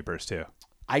scented diapers too.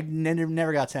 I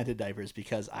never got scented diapers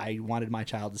because I wanted my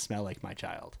child to smell like my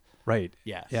child. Right.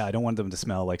 Yes. Yeah, I don't want them to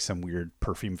smell like some weird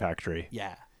perfume factory.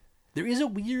 Yeah. There is a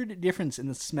weird difference in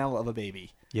the smell of a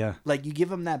baby. Yeah. Like you give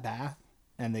them that bath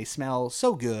and they smell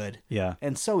so good Yeah.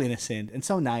 and so innocent and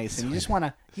so nice and you just want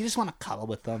to cuddle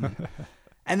with them.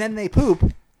 And then they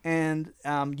poop and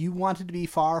you want it to be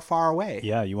far, far away.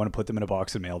 Yeah, you want to put them in a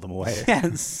box and mail them away.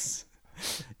 Yes.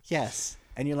 Yes.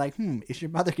 And you're like, is your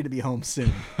mother going to be home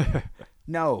soon?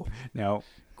 No. No.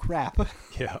 Crap.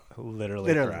 Yeah,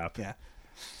 literally crap. Yeah.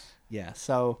 Yeah.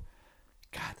 So,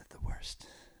 God, that's the worst.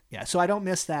 Yeah. So I don't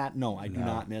miss that. No, I do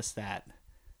not miss that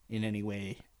in any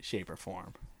way, shape, or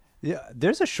form. Yeah,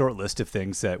 there's a short list of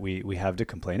things that we have to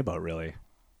complain about, really.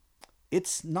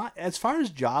 It's not, as far as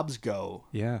jobs go,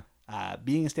 Yeah,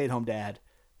 being a stay-at-home dad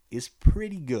is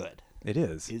pretty good. it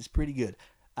is. Is pretty good.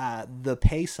 The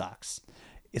pay sucks.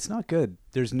 It's not good.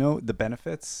 There's the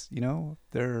benefits,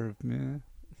 they're,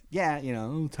 Yeah,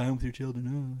 time with your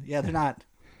children. Yeah, they're not.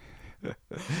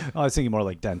 I was thinking more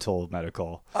like dental,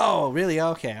 medical, Oh, really?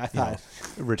 Okay, I thought.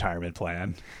 retirement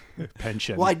plan,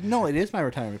 pension. Well, no, it is my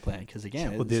retirement plan because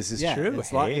again, well, this is yeah, true. It's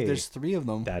Hey. there's 3 of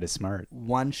them. That is smart.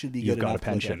 One should be good You've got enough a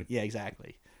to look at pension. it. Yeah,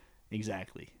 exactly.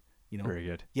 Very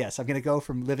good. Yes, I'm gonna go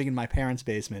from living in my parents'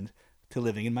 basement to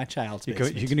living in my child's You're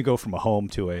basement. going to go from a home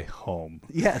to a home.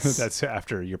 Yes. That's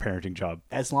after your parenting job.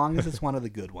 As long as it's one of the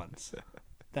good ones.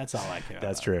 That's all I care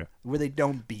That's about. true. Where they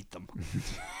don't beat them.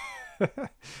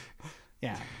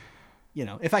 Yeah.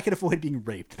 If I could avoid being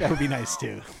raped, that would be nice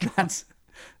too.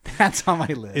 That's on my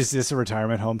list. Is this a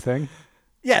retirement home thing?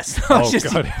 Yes. Oh,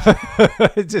 God.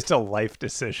 It's just a life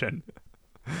decision.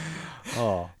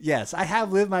 Oh. Yes, I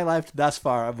have lived my life thus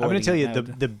far. I'm going to tell you,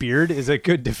 the beard is a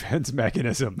good defense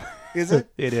mechanism. Is it?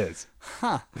 It is.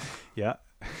 Huh. Yeah.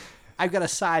 I've got a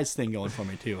size thing going for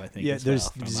me too, I think. Yeah, as there's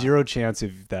well, from, zero chance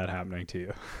of that happening to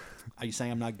you. Are you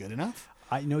saying I'm not good enough?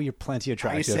 I know you're plenty Are you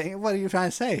attractive. saying, what are you trying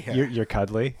to say here? You're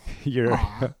cuddly. You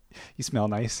smell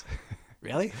nice.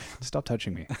 Really? Stop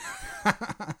touching me.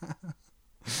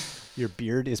 Your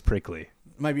beard is prickly.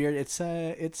 My beard,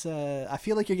 I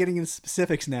feel like you're getting into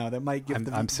specifics now that might give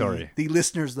I'm sorry. the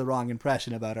listeners the wrong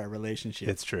impression about our relationship.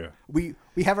 It's true. We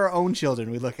have our own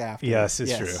children we look after. Yes,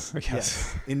 it's true.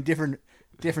 Yes. In different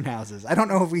houses. I don't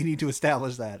know if we need to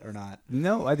establish that or not.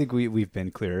 No, I think we've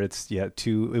been clear. It's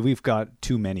we've got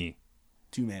too many.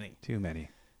 Too many. Too many.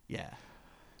 Yeah.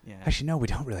 Yeah. Actually, no, we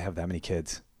don't really have that many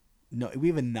kids. No, we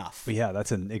have enough. But yeah,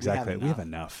 that's exactly. We have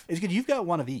enough. It's good. You've got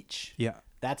one of each. Yeah.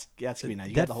 That's gonna be nice.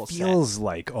 You that got the whole feels set.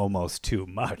 like almost too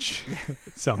much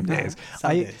some days.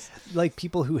 Some days. Like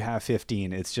people who have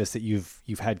 15, it's just that you've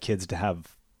had kids to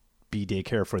have be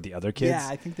daycare for the other kids. Yeah,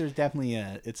 I think there's definitely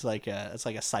it's like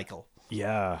a cycle.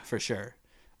 Yeah. For sure.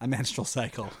 A menstrual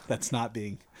cycle that's not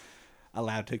being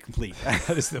allowed to complete. That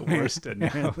is the worst to know.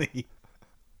 Apparently.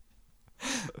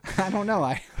 I don't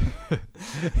know.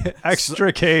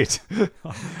 Extricate.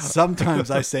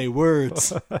 Sometimes I say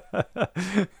words.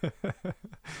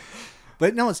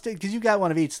 But no, it's because you got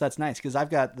one of each. So that's nice because I've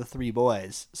got the 3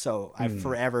 boys. So I've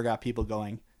forever got people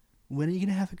going, when are you going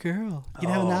to have a girl? You going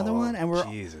to have another one? And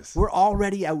we're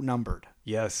already outnumbered.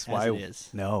 Yes. As Why? it is.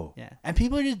 No. Yeah. And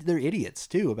people are they're idiots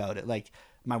too about it. Like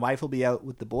my wife will be out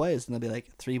with the boys and they'll be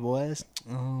like, 3 boys?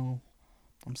 Oh,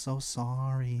 I'm so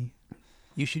sorry.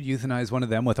 You should euthanize one of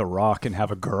them with a rock and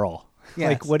have a girl. Yes.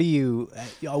 Like, what do you...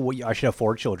 Oh, I should have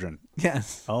 4 children.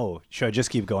 Yes. Oh, should I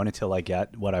just keep going until I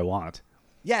get what I want?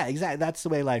 Yeah, exactly. That's the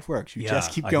way life works. You Yeah,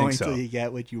 just keep I going think so. until you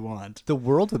get what you want. The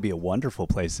world would be a wonderful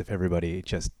place if everybody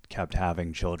just kept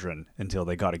having children until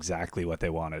they got exactly what they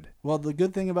wanted. Well, the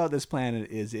good thing about this planet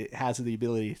is it has the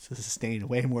ability to sustain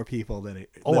way more people than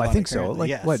it. Oh, live I on think it so. currently. Like,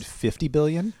 Yes. what, 50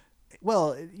 billion?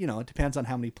 Well, it depends on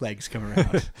how many plagues come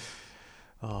around.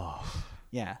 Oh.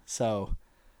 Yeah, so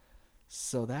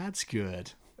that's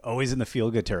good. Always in the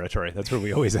feel-good territory. That's where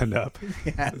we always end up.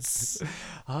 Yes.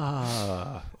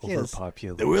 Yes.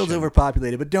 Overpopulation. The world's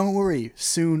overpopulated, but don't worry.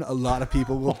 Soon a lot of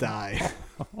people will die.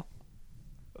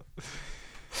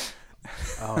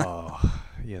 Oh,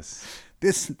 yes.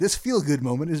 This feel-good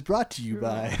moment is brought to you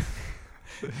by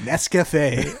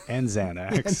Nescafe And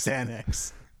Xanax. and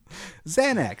Xanax.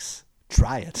 Xanax.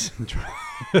 Try it.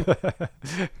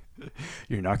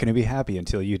 You're not going to be happy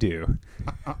until you do.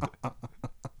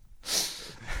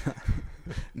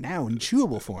 Now in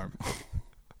chewable form.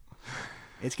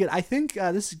 It's good. I think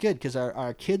this is good because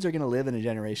our kids are going to live in a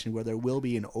generation where there will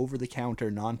be an over-the-counter,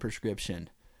 non-prescription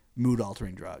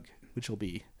mood-altering drug, which will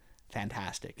be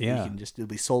fantastic. Yeah. It'll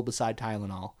be sold beside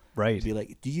Tylenol. Right. It'll be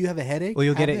like, do you have a headache? Well,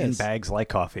 you'll get Have it in this. bags like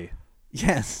coffee.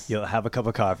 Yes. You'll have a cup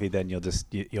of coffee, then you'll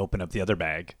just you open up the other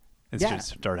bag and Yeah. just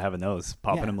start having those,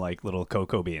 popping Yeah. them like little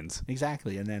cocoa beans.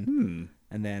 Exactly. And then,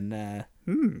 and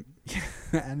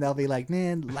they'll be like,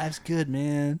 man, life's good,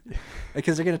 man.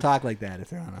 Because they're going to talk like that if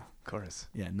they're on a Of course.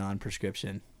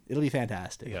 non-prescription. It'll be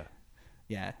fantastic. Yeah.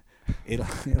 Yeah. It'll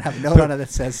have a note on it that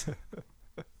says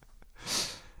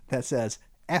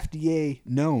FDA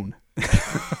known.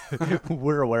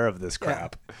 We're aware of this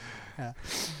crap. Yeah.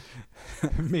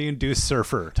 May induce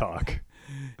surfer talk.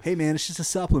 Hey man, it's just a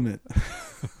supplement.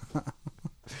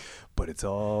 But it's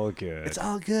all good. It's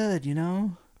all good, you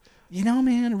know? You know,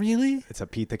 man, really? It's a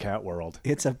Pete the Cat world.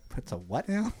 It's a what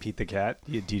now? Pete the Cat?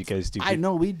 Do you guys do I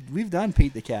know we've done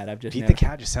Pete the Cat. I've just Pete never, the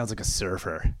Cat just sounds like a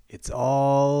surfer. It's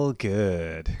all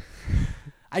good.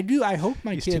 I do. I hope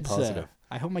my He's too kids. positive.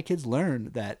 I hope my kids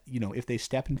learn that if they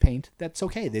step in paint, that's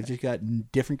okay. They've just got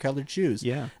different colored shoes.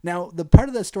 Yeah. Now the part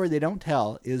of the story they don't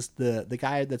tell is the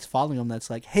guy that's following them. That's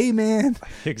like, hey man,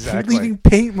 Exactly. you're leaving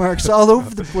paint marks all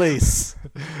over the place.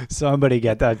 Somebody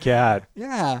get that cat.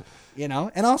 Yeah,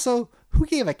 and also, who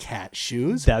gave a cat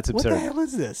shoes? That's absurd. What the hell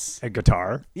is this? A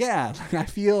guitar. Yeah, I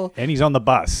feel. And he's on the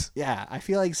bus. Yeah, I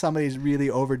feel like somebody's really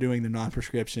overdoing the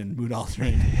non-prescription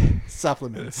mood-altering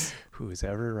supplements. Who's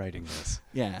ever writing this?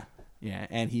 Yeah,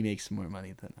 and he makes more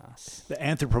money than us. The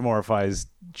anthropomorphized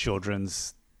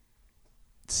children's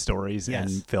stories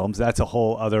Yes. and films. That's a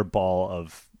whole other ball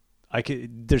of.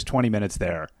 There's 20 minutes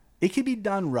there. It could be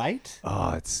done right,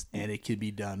 Oh, it's and it could be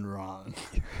done wrong.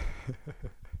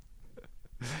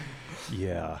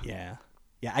 yeah. Yeah.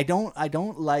 I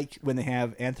don't like when they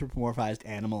have anthropomorphized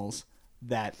animals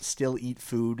that still eat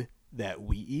food that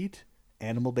we eat,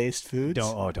 animal-based foods.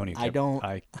 Don't even. I don't.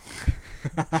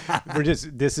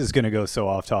 This is going to go so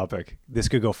off topic. This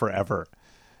could go forever.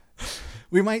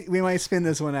 We might spin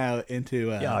this one out into.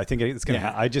 Yeah, I think it's going to.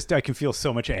 yeah. I can feel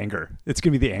so much anger. It's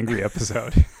going to be the angry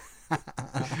episode.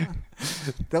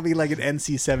 There'll be like an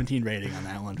NC-17 rating on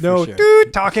that one. No, for sure.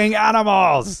 dude, talking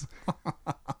animals.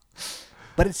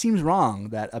 But it seems wrong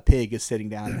that a pig is sitting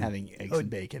down and having eggs and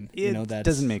bacon. That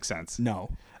doesn't make sense. No.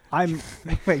 I'm.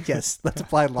 Wait, yes. Let's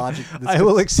apply logic to this. I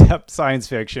will accept science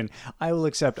fiction. I will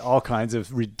accept all kinds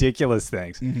of ridiculous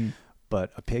things. Mm-hmm.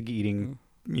 But a pig eating,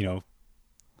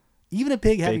 even a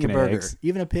pig having a bacon and burger. eggs.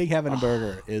 Even a pig having a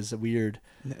burger is a weird.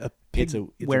 a pig It's a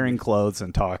wearing weird- clothes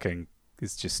and talking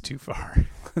is just too far.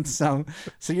 So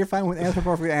you're fine with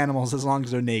anthropomorphic animals as long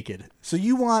as they're naked. So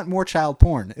you want more child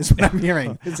porn, is what I'm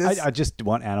hearing. Is this? I just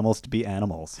want animals to be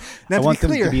animals. Now, I to be want them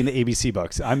clear- to be in the ABC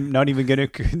books. I'm not even going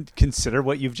to consider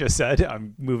what you've just said.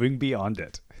 I'm moving beyond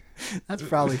it. That's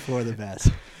probably for the best.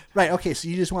 Right. Okay. So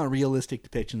you just want realistic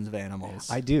depictions of animals.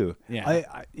 I do. Yeah.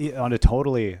 I on a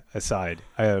totally aside,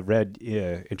 I read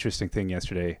an interesting thing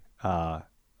yesterday on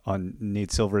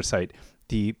Nate Silver's site.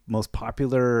 The most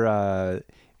popular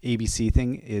ABC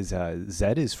thing is Z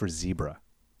is for zebra.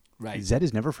 Right. Z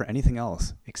is never for anything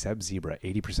else except zebra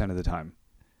 80% of the time.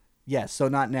 Yes. So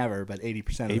not never, but 80%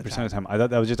 of the 80% time. of the time. I thought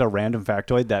that was just a random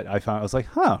factoid that I found. I was like,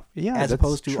 huh, yeah. As that's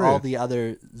opposed to true. all the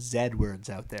other Z words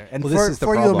out there. And Well, this is the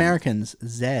for you problem. Americans,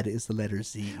 Z is the letter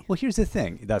Z. Well, here's the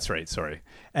thing. That's right. Sorry.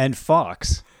 And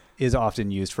fox is often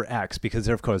used for X because,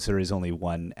 of course, there is only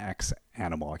one X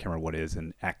animal. I can't remember what it is,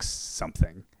 an X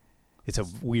something. It's a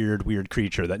weird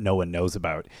creature that no one knows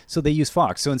about. So they use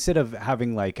fox. So instead of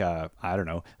having like a, I don't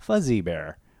know, fuzzy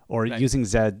bear or Right. using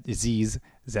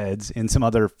Zs in some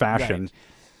other fashion,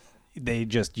 they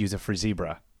just use it for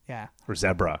zebra Yeah. or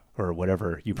zebra or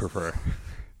whatever you prefer.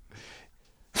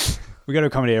 We got to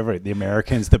accommodate everybody. The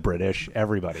Americans, the British,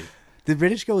 everybody. Did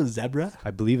British go with zebra?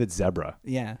 I believe it's zebra.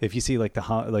 Yeah. If you see like the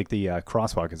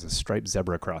crosswalk is a striped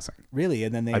zebra crossing. Really?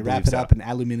 And then they I wrap believe it so. up in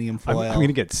aluminium I'm foil. going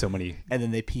to get so many and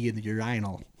then they pee in the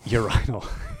urinal. urinal.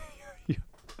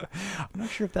 I'm not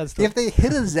sure if that's the... If they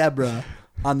hit a zebra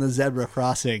on the zebra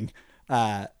crossing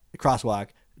crosswalk,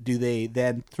 do they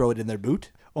then throw it in their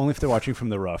boot? Only if they're watching from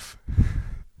the roof.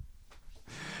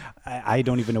 I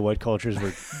don't even know what cultures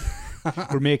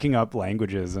we're making up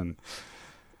languages and...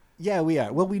 Yeah, we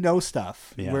are. Well, we know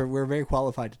stuff. Yeah. We're very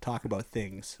qualified to talk about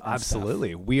things. and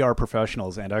Absolutely. We are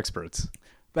professionals and experts. stuff.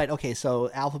 Right. Okay.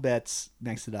 So alphabets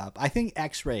mixed it up. I think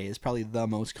X-ray is probably the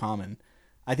most common.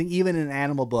 I think even in an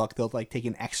animal book, they'll like take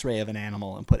an X-ray of an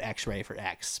animal and put X-ray for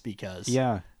X because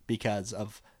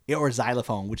of or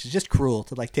xylophone, which is just cruel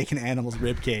to like take an animal's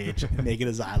rib cage and make it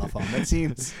a xylophone. That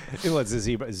seems. It was a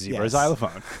zebra Yes.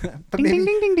 xylophone. But Ding, maybe,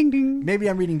 ding, ding, ding, ding. maybe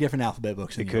I'm reading different alphabet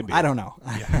books than It you. could be. I don't know.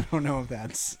 I don't know if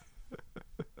that's.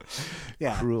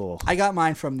 Yeah. Cruel. I got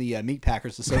mine from the Meat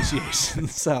Packers Association,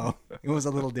 so it was a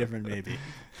little different, maybe.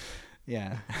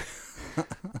 Yeah.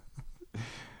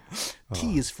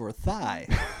 T is for thigh.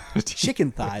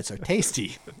 Chicken thighs are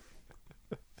tasty.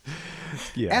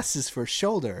 Yeah. S is for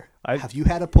shoulder. I- Have you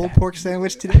had a pulled pork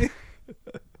sandwich today?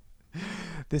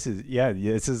 This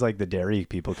is like the dairy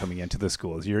people coming into the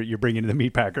schools. You're bringing the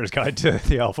Meat Packers Guide to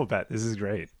the alphabet. This is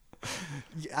great.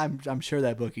 Yeah, I'm sure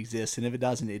that book exists, and if it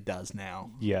doesn't, it does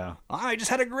now. Yeah. I just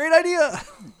had a great idea.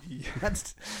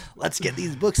 Let's get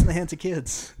these books in the hands of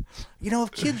kids. You know,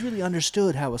 if kids really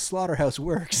understood how a slaughterhouse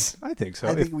works, I think so.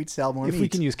 I think we'd sell more If meat. we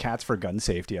can use cats for gun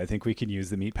safety, I think we can use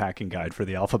the meat packing guide for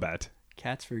the alphabet.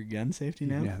 Cats for gun safety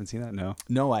now? You haven't seen that? No.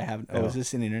 No, I haven't. Oh, Oh. is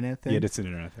this an internet thing? Yeah, it's an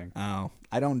internet thing. Oh,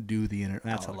 I don't do the internet.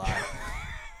 That's a lie.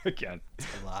 Again.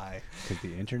 That's a lie. Because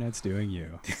the internet's doing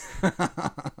you.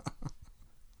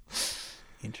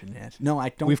 Internet. No, I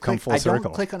don't. We've come click, full I circle.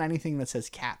 don't click on anything that says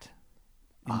cat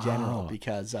in general Oh.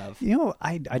 because of. You know,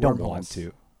 I don't want Wormholes.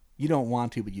 to. You don't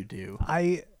want to, but you do.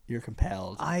 I You're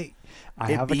compelled. I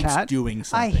It have a beats cat. doing I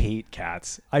something. hate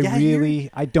cats. I Yeah,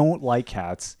 I don't like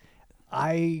cats.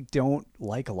 I don't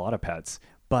like a lot of pets,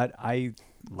 but I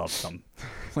love them.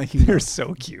 Like, They're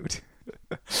so cute.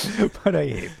 But I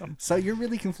hate them. So you're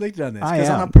really conflicted on this I because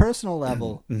on a am. personal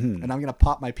level, Mhm. and I'm gonna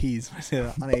pop my peas. when I say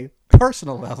that, on a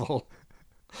personal level,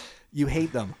 you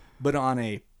hate them, but on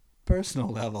a personal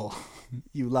level,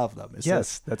 you love them. Is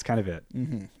Yes, that's kind of it.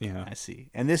 Mm-hmm. Yeah. I see.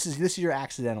 And this is your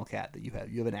accidental cat that you have.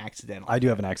 You have an accidental. I do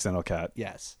have an accidental cat.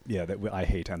 Yes. Yeah, that I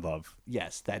hate and love.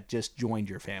 Yes. That just joined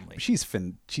your family. She's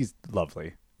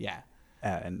lovely Yeah.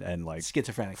 and like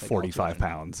Schizophrenic. Like all 45 children.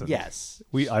 pounds. And Yes.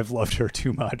 I've loved her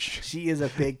too much. She is a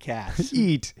big cat.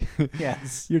 Eat.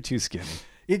 Yes. You're too skinny.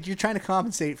 You're trying to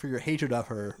compensate for your hatred of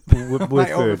her With by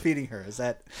food. overfeeding her. Is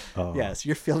that? Oh. Yes.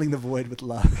 You're filling the void with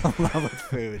love. Love with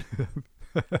food.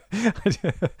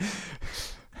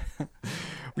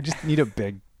 We just need a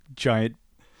big, giant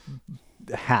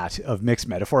hat of mixed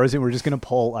metaphors, and we're just going to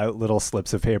pull out little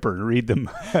slips of paper and read them.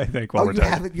 I think while we're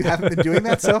talking. You haven't been doing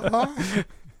that so far?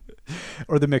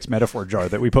 Or the mixed metaphor jar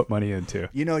that we put money into.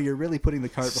 You know, you're really putting the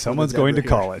cart before Someone's the going to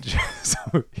zebra here. college.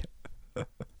 So, yeah.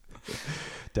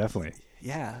 Definitely.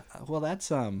 Yeah. Well, that's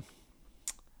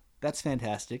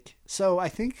fantastic. So I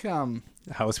think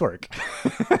Housework.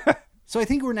 I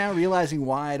think we're now realizing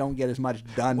why I don't get as much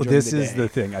done. Well, during this the is day. the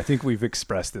thing. I think we've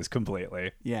expressed this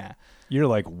completely. Yeah. You're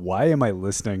like, why am I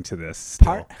listening to this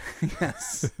still?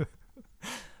 Yes.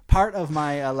 Part of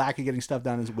my lack of getting stuff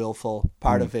done is willful.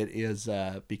 Part of it is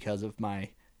because of my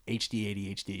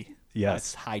ADHD. Yes.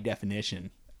 That's high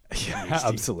definition. Yeah, ADHD.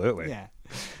 absolutely. Yeah.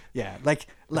 Yeah. Like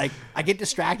I get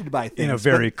distracted by things. In a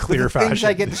very but clear the things I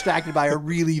fashion. get distracted by are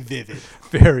really vivid.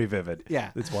 Very vivid.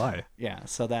 Yeah. That's why. Yeah.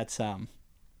 So that's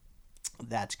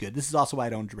good. This is also why I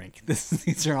don't drink.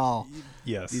 These are all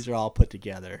put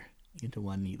together into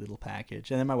one neat little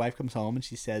package. And then my wife comes home and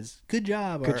she says, "Good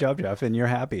job." Good job, Jeff. And you're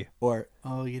happy. Or,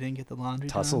 "Oh, you didn't get the laundry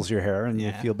done?" Tussles your hair and you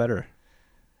Yeah. feel better.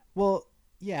 Well,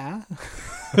 yeah.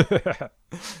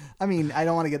 I mean, I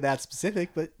don't want to get that specific,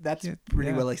 but that's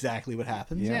pretty yeah. well exactly what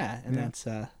happens. Yeah, And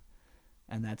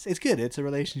that's it's good. It's a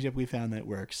relationship we found that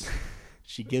works.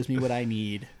 She gives me what I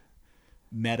need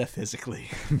metaphysically,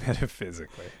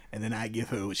 Metaphysically. and then I give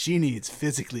her what she needs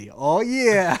physically. Oh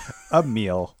yeah. A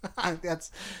meal.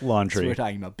 That's Laundry. so we're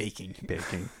talking about baking.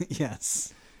 Baking.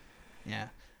 Yes. Yeah.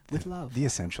 With love. The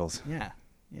essentials. Yeah.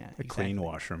 Yeah. A clean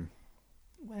washroom.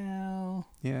 Well,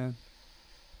 Yeah.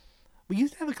 we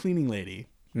used to have a cleaning lady.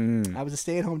 Mm. I was a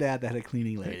stay-at-home dad that had a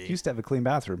cleaning lady. Used to have a clean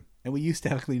bathroom. And we used to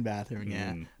have a clean bathroom,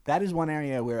 yeah. Mm. That is one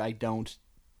area where I don't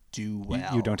do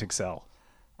well. You don't excel.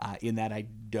 In that I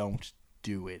don't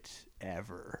do it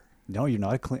ever. No, you're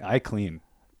not a clean. I clean.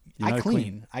 You're I not a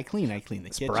clean the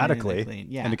kitchen. Sporadically. I clean.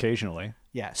 Yeah. And occasionally.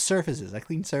 Yeah. Surfaces. I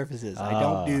clean surfaces. I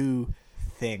don't do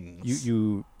things.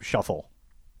 You shuffle.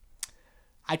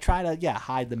 I try to,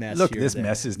 hide the mess. Look, here this or there.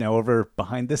 mess is now over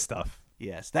behind this stuff.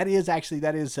 Yes. That is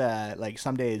like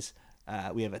some days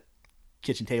we have a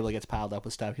kitchen table that gets piled up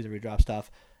with stuff because we drop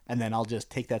stuff. And then I'll just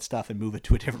take that stuff and move it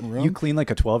to a different room. You clean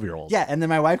like a 12-year-old. Yeah, and then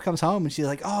my wife comes home and she's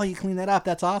like, "Oh, you cleaned that up.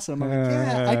 That's awesome." I'm like,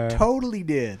 "Yeah, I totally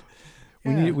did."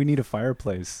 Yeah. We need a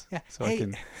fireplace so Hey. I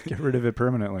can get rid of it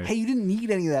permanently. Hey, you didn't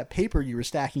need any of that paper you were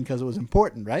stacking because it was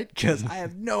important, right? Because I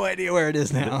have no idea where it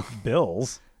is now.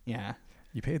 Bills? Yeah,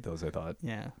 You paid those, I thought.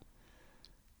 yeah.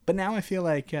 But now I feel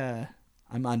like I'm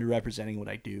underrepresenting what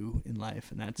I do in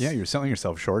life, and that's Yeah, you're selling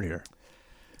yourself short here.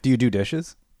 Do you do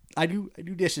dishes? I do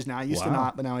dishes now. I used to Wow.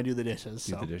 not, but now I do the dishes.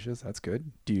 Do So the dishes? That's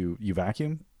good. Do you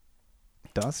vacuum?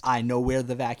 Dust? I know where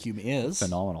the vacuum is.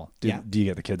 Phenomenal. Yeah. Do you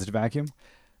get the kids to vacuum?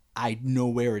 I know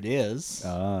where it is.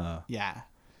 Ah. Yeah.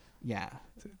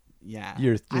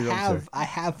 I'm I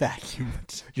have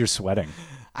vacuumed. You're sweating.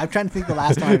 I'm trying to think the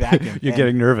last time I vacuumed. You're and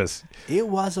getting nervous. It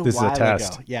was a This is a while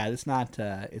test. ago. Yeah, it's not.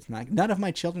 None of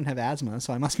my children have asthma,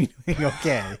 so I must be doing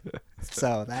okay.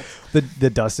 So that's The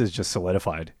dust is just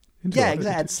solidified. into yeah, a-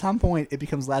 exactly. At some point, it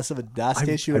becomes less of a dust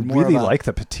I issue and more really of a like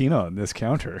the patina on this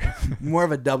counter. more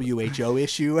of a WHO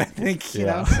issue. I think you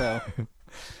know. So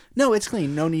no, it's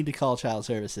clean. No need to call child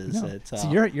services. No. It's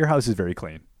So your house is very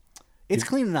clean. it's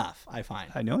clean enough. I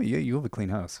find. I know you have a clean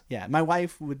house. Yeah, my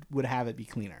wife would have it be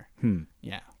cleaner.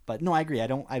 Yeah, but no, I agree. I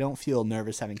don't feel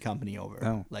nervous having company over.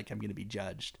 No. Like I'm going to be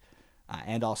judged,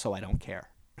 and also I don't care.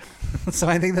 So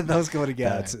I think that those go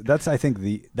together. That's I think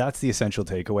that's the essential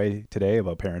takeaway today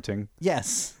about parenting.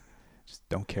 Yes. Just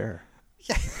don't care.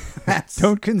 Yeah. That's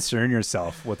Don't concern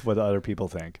yourself with what other people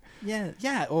think. Yeah.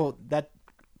 Yeah. Oh, that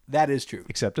is true.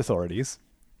 Accept authorities.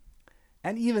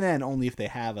 And even then, only if they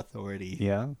have authority.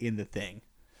 Yeah. In the thing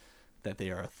that they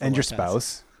are. And your authoritizing.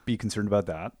 spouse. Be concerned about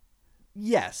that.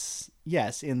 Yes.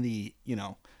 Yes. In the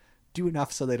do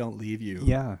enough so they don't leave you.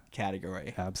 Yeah.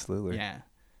 Category. Absolutely. Yeah.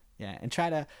 Yeah.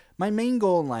 And my main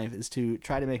goal in life is to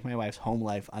try to make my wife's home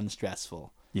life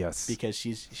unstressful. Yes. Because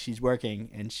she's working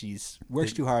and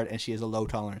works too hard and she has a low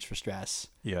tolerance for stress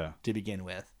Yeah. to begin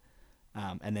with,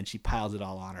 and then she piles it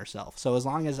all on herself. So as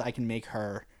long as I can make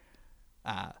her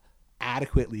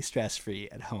adequately stress free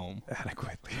at home,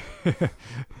 Adequately.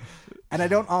 and I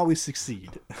don't always succeed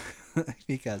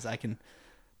because I can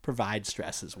provide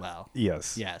stress as well.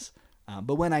 Yes. Yes,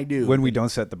 but when I do, When we don't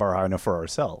set the bar high enough for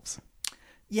ourselves.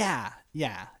 yeah,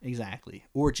 exactly,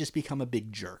 or just become a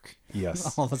big jerk.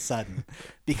 Yes. All of a sudden,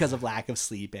 because of lack of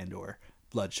sleep and or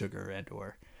blood sugar and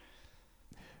or.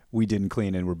 we didn't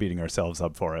clean and we're beating ourselves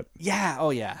up for it. Yeah. Oh,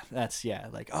 yeah. That's, yeah.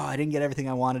 Like, oh, I didn't get everything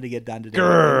I wanted to get done today.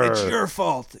 Grr. It's your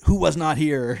fault. Who was not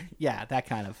here? Yeah, that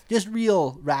kind of just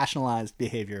real rationalized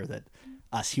behavior that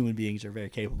us human beings are very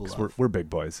capable of. We're big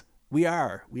boys. We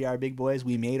are big boys.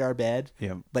 We made our bed.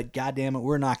 Yeah. But goddamn it,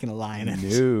 we're not going to lie in it.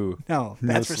 No. No,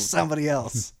 that's for somebody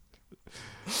else.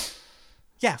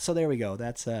 Yeah. So there we go.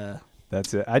 That's it.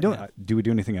 Do we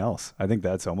do anything else? I think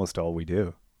that's almost all we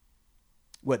do.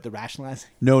 what, the rationalizing?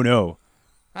 No.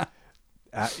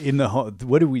 In the home,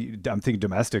 what do we? I'm thinking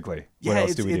domestically. What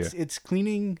else do we do? It's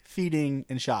cleaning, feeding,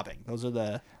 and shopping.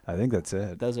 I think that's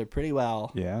it. Those are pretty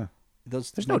well. Yeah.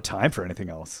 There's No time for anything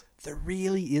else. There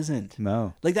really isn't.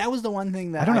 No. Like that was the one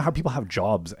thing that I don't know how people have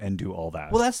jobs and do all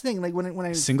that. Well, that's the thing. Like when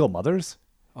I Single mothers?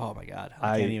 oh my god,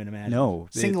 I can't even imagine. No,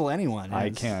 single anyone. I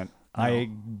can't. No. I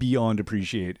beyond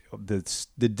appreciate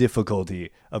the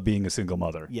difficulty of being a single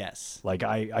mother. Yes. Like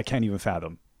I can't even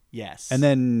fathom. Yes. And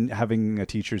then having a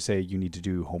teacher say you need to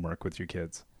do homework with your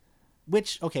kids.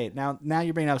 Which okay, now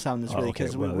you're bringing up something that's really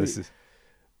because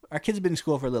our kids have been in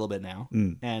school for a little bit now,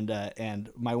 and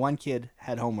my one kid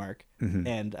had homework,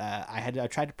 and I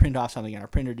tried to print off something, and our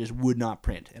printer just would not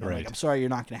print, and I'm like, I'm sorry, you're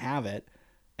not going to have it,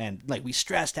 and like we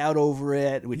stressed out over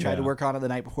it. We tried to work on it the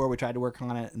night before. We tried to work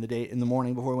on it in the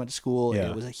morning before we went to school. Yeah.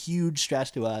 It was a huge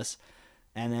stress to us,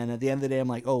 and then at the end of the day, I'm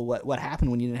like, oh, what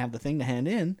happened when you didn't have the thing to hand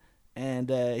in? And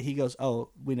he goes, oh,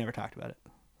 we never talked about it.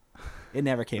 It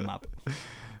never came up.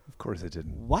 Of course it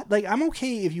didn't. What? Like, I'm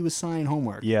okay if you assign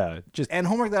homework. Yeah. And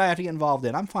homework that I have to get involved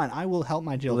in. I'm fine. I will help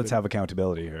my children. Well, let's have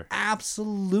accountability here.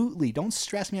 Absolutely. Don't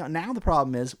stress me out. Now the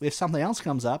problem is, if something else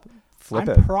comes up, I'm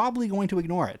probably going to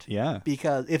ignore it. Yeah.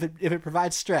 Because if it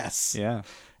provides stress. Yeah.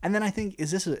 And then I think,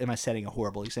 am I setting a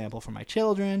horrible example for my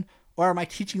children? Or am I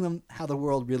teaching them how the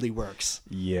world really works?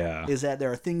 Yeah. Is that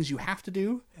there are things you have to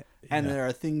do, and there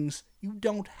are things you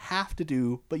don't have to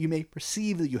do, but you may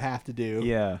perceive that you have to do.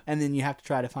 Yeah. And then you have to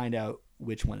try to find out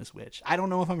which one is which. I don't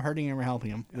know if I'm hurting him or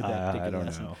helping him with that particular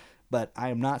lesson. Know. But I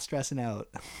am not stressing out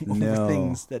over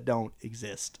things that don't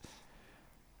exist.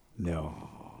 No.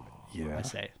 Yeah.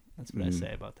 That's what I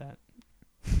say about that.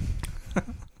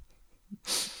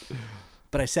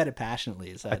 But I said it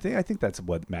passionately. I think that's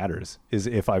what matters, is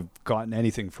if I've gotten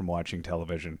anything from watching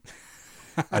television.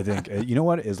 I think, you know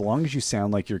what? As long as you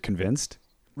sound like you're convinced,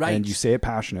 right, and you say it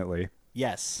passionately,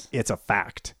 yes, it's a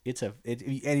fact. And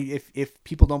if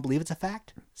people don't believe it's a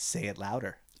fact, say it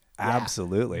louder.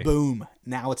 Absolutely. Yeah. Boom.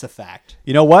 Now it's a fact.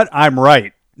 You know what? I'm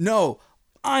right. No,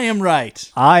 I am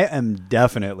right. I am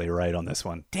definitely right on this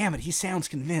one. Damn it. He sounds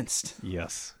convinced.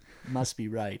 Yes. Must be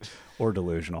right. Or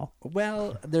delusional.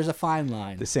 Well, there's a fine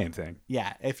line. The same thing.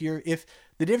 Yeah. If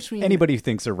the difference between anybody who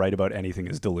thinks they're right about anything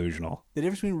is delusional. The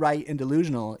difference between right and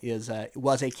delusional is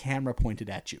was a camera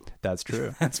pointed at you. That's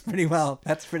true. That's pretty well.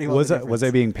 Was I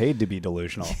being paid to be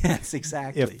delusional? Yes,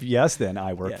 exactly. If yes, then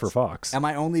I work for Fox. Am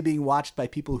I only being watched by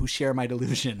people who share my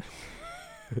delusion?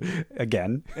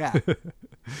 Again. Yeah.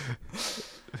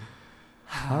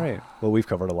 All right. Well, we've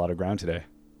covered a lot of ground today.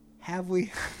 Have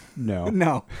we? No.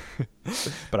 No.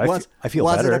 But I feel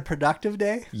better. Was it a productive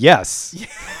day? Yes.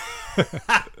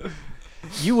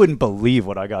 You wouldn't believe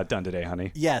what I got done today,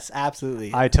 honey. Yes,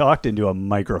 absolutely. I talked into a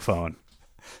microphone.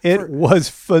 It was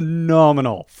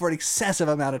phenomenal. For an excessive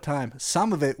amount of time.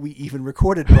 Some of it we even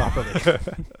recorded properly.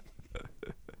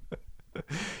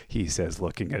 He says,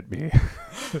 looking at me.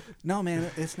 No, man,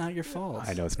 it's not your fault.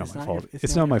 I know it's not my fault.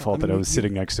 It's not my fault that I was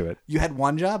sitting next to it. You had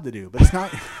one job to do, but it's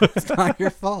not. It's not your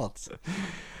fault.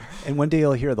 And one day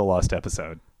you'll hear the lost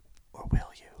episode. Or will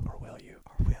you? Or will you?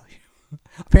 Or will you?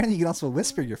 Apparently, you can also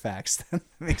whisper your facts. That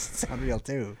makes it sound real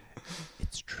too.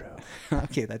 It's true.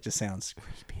 Okay, that just sounds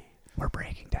creepy. We're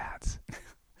Breaking Dads.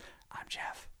 I'm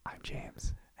Jeff. I'm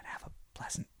James. And have a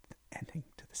pleasant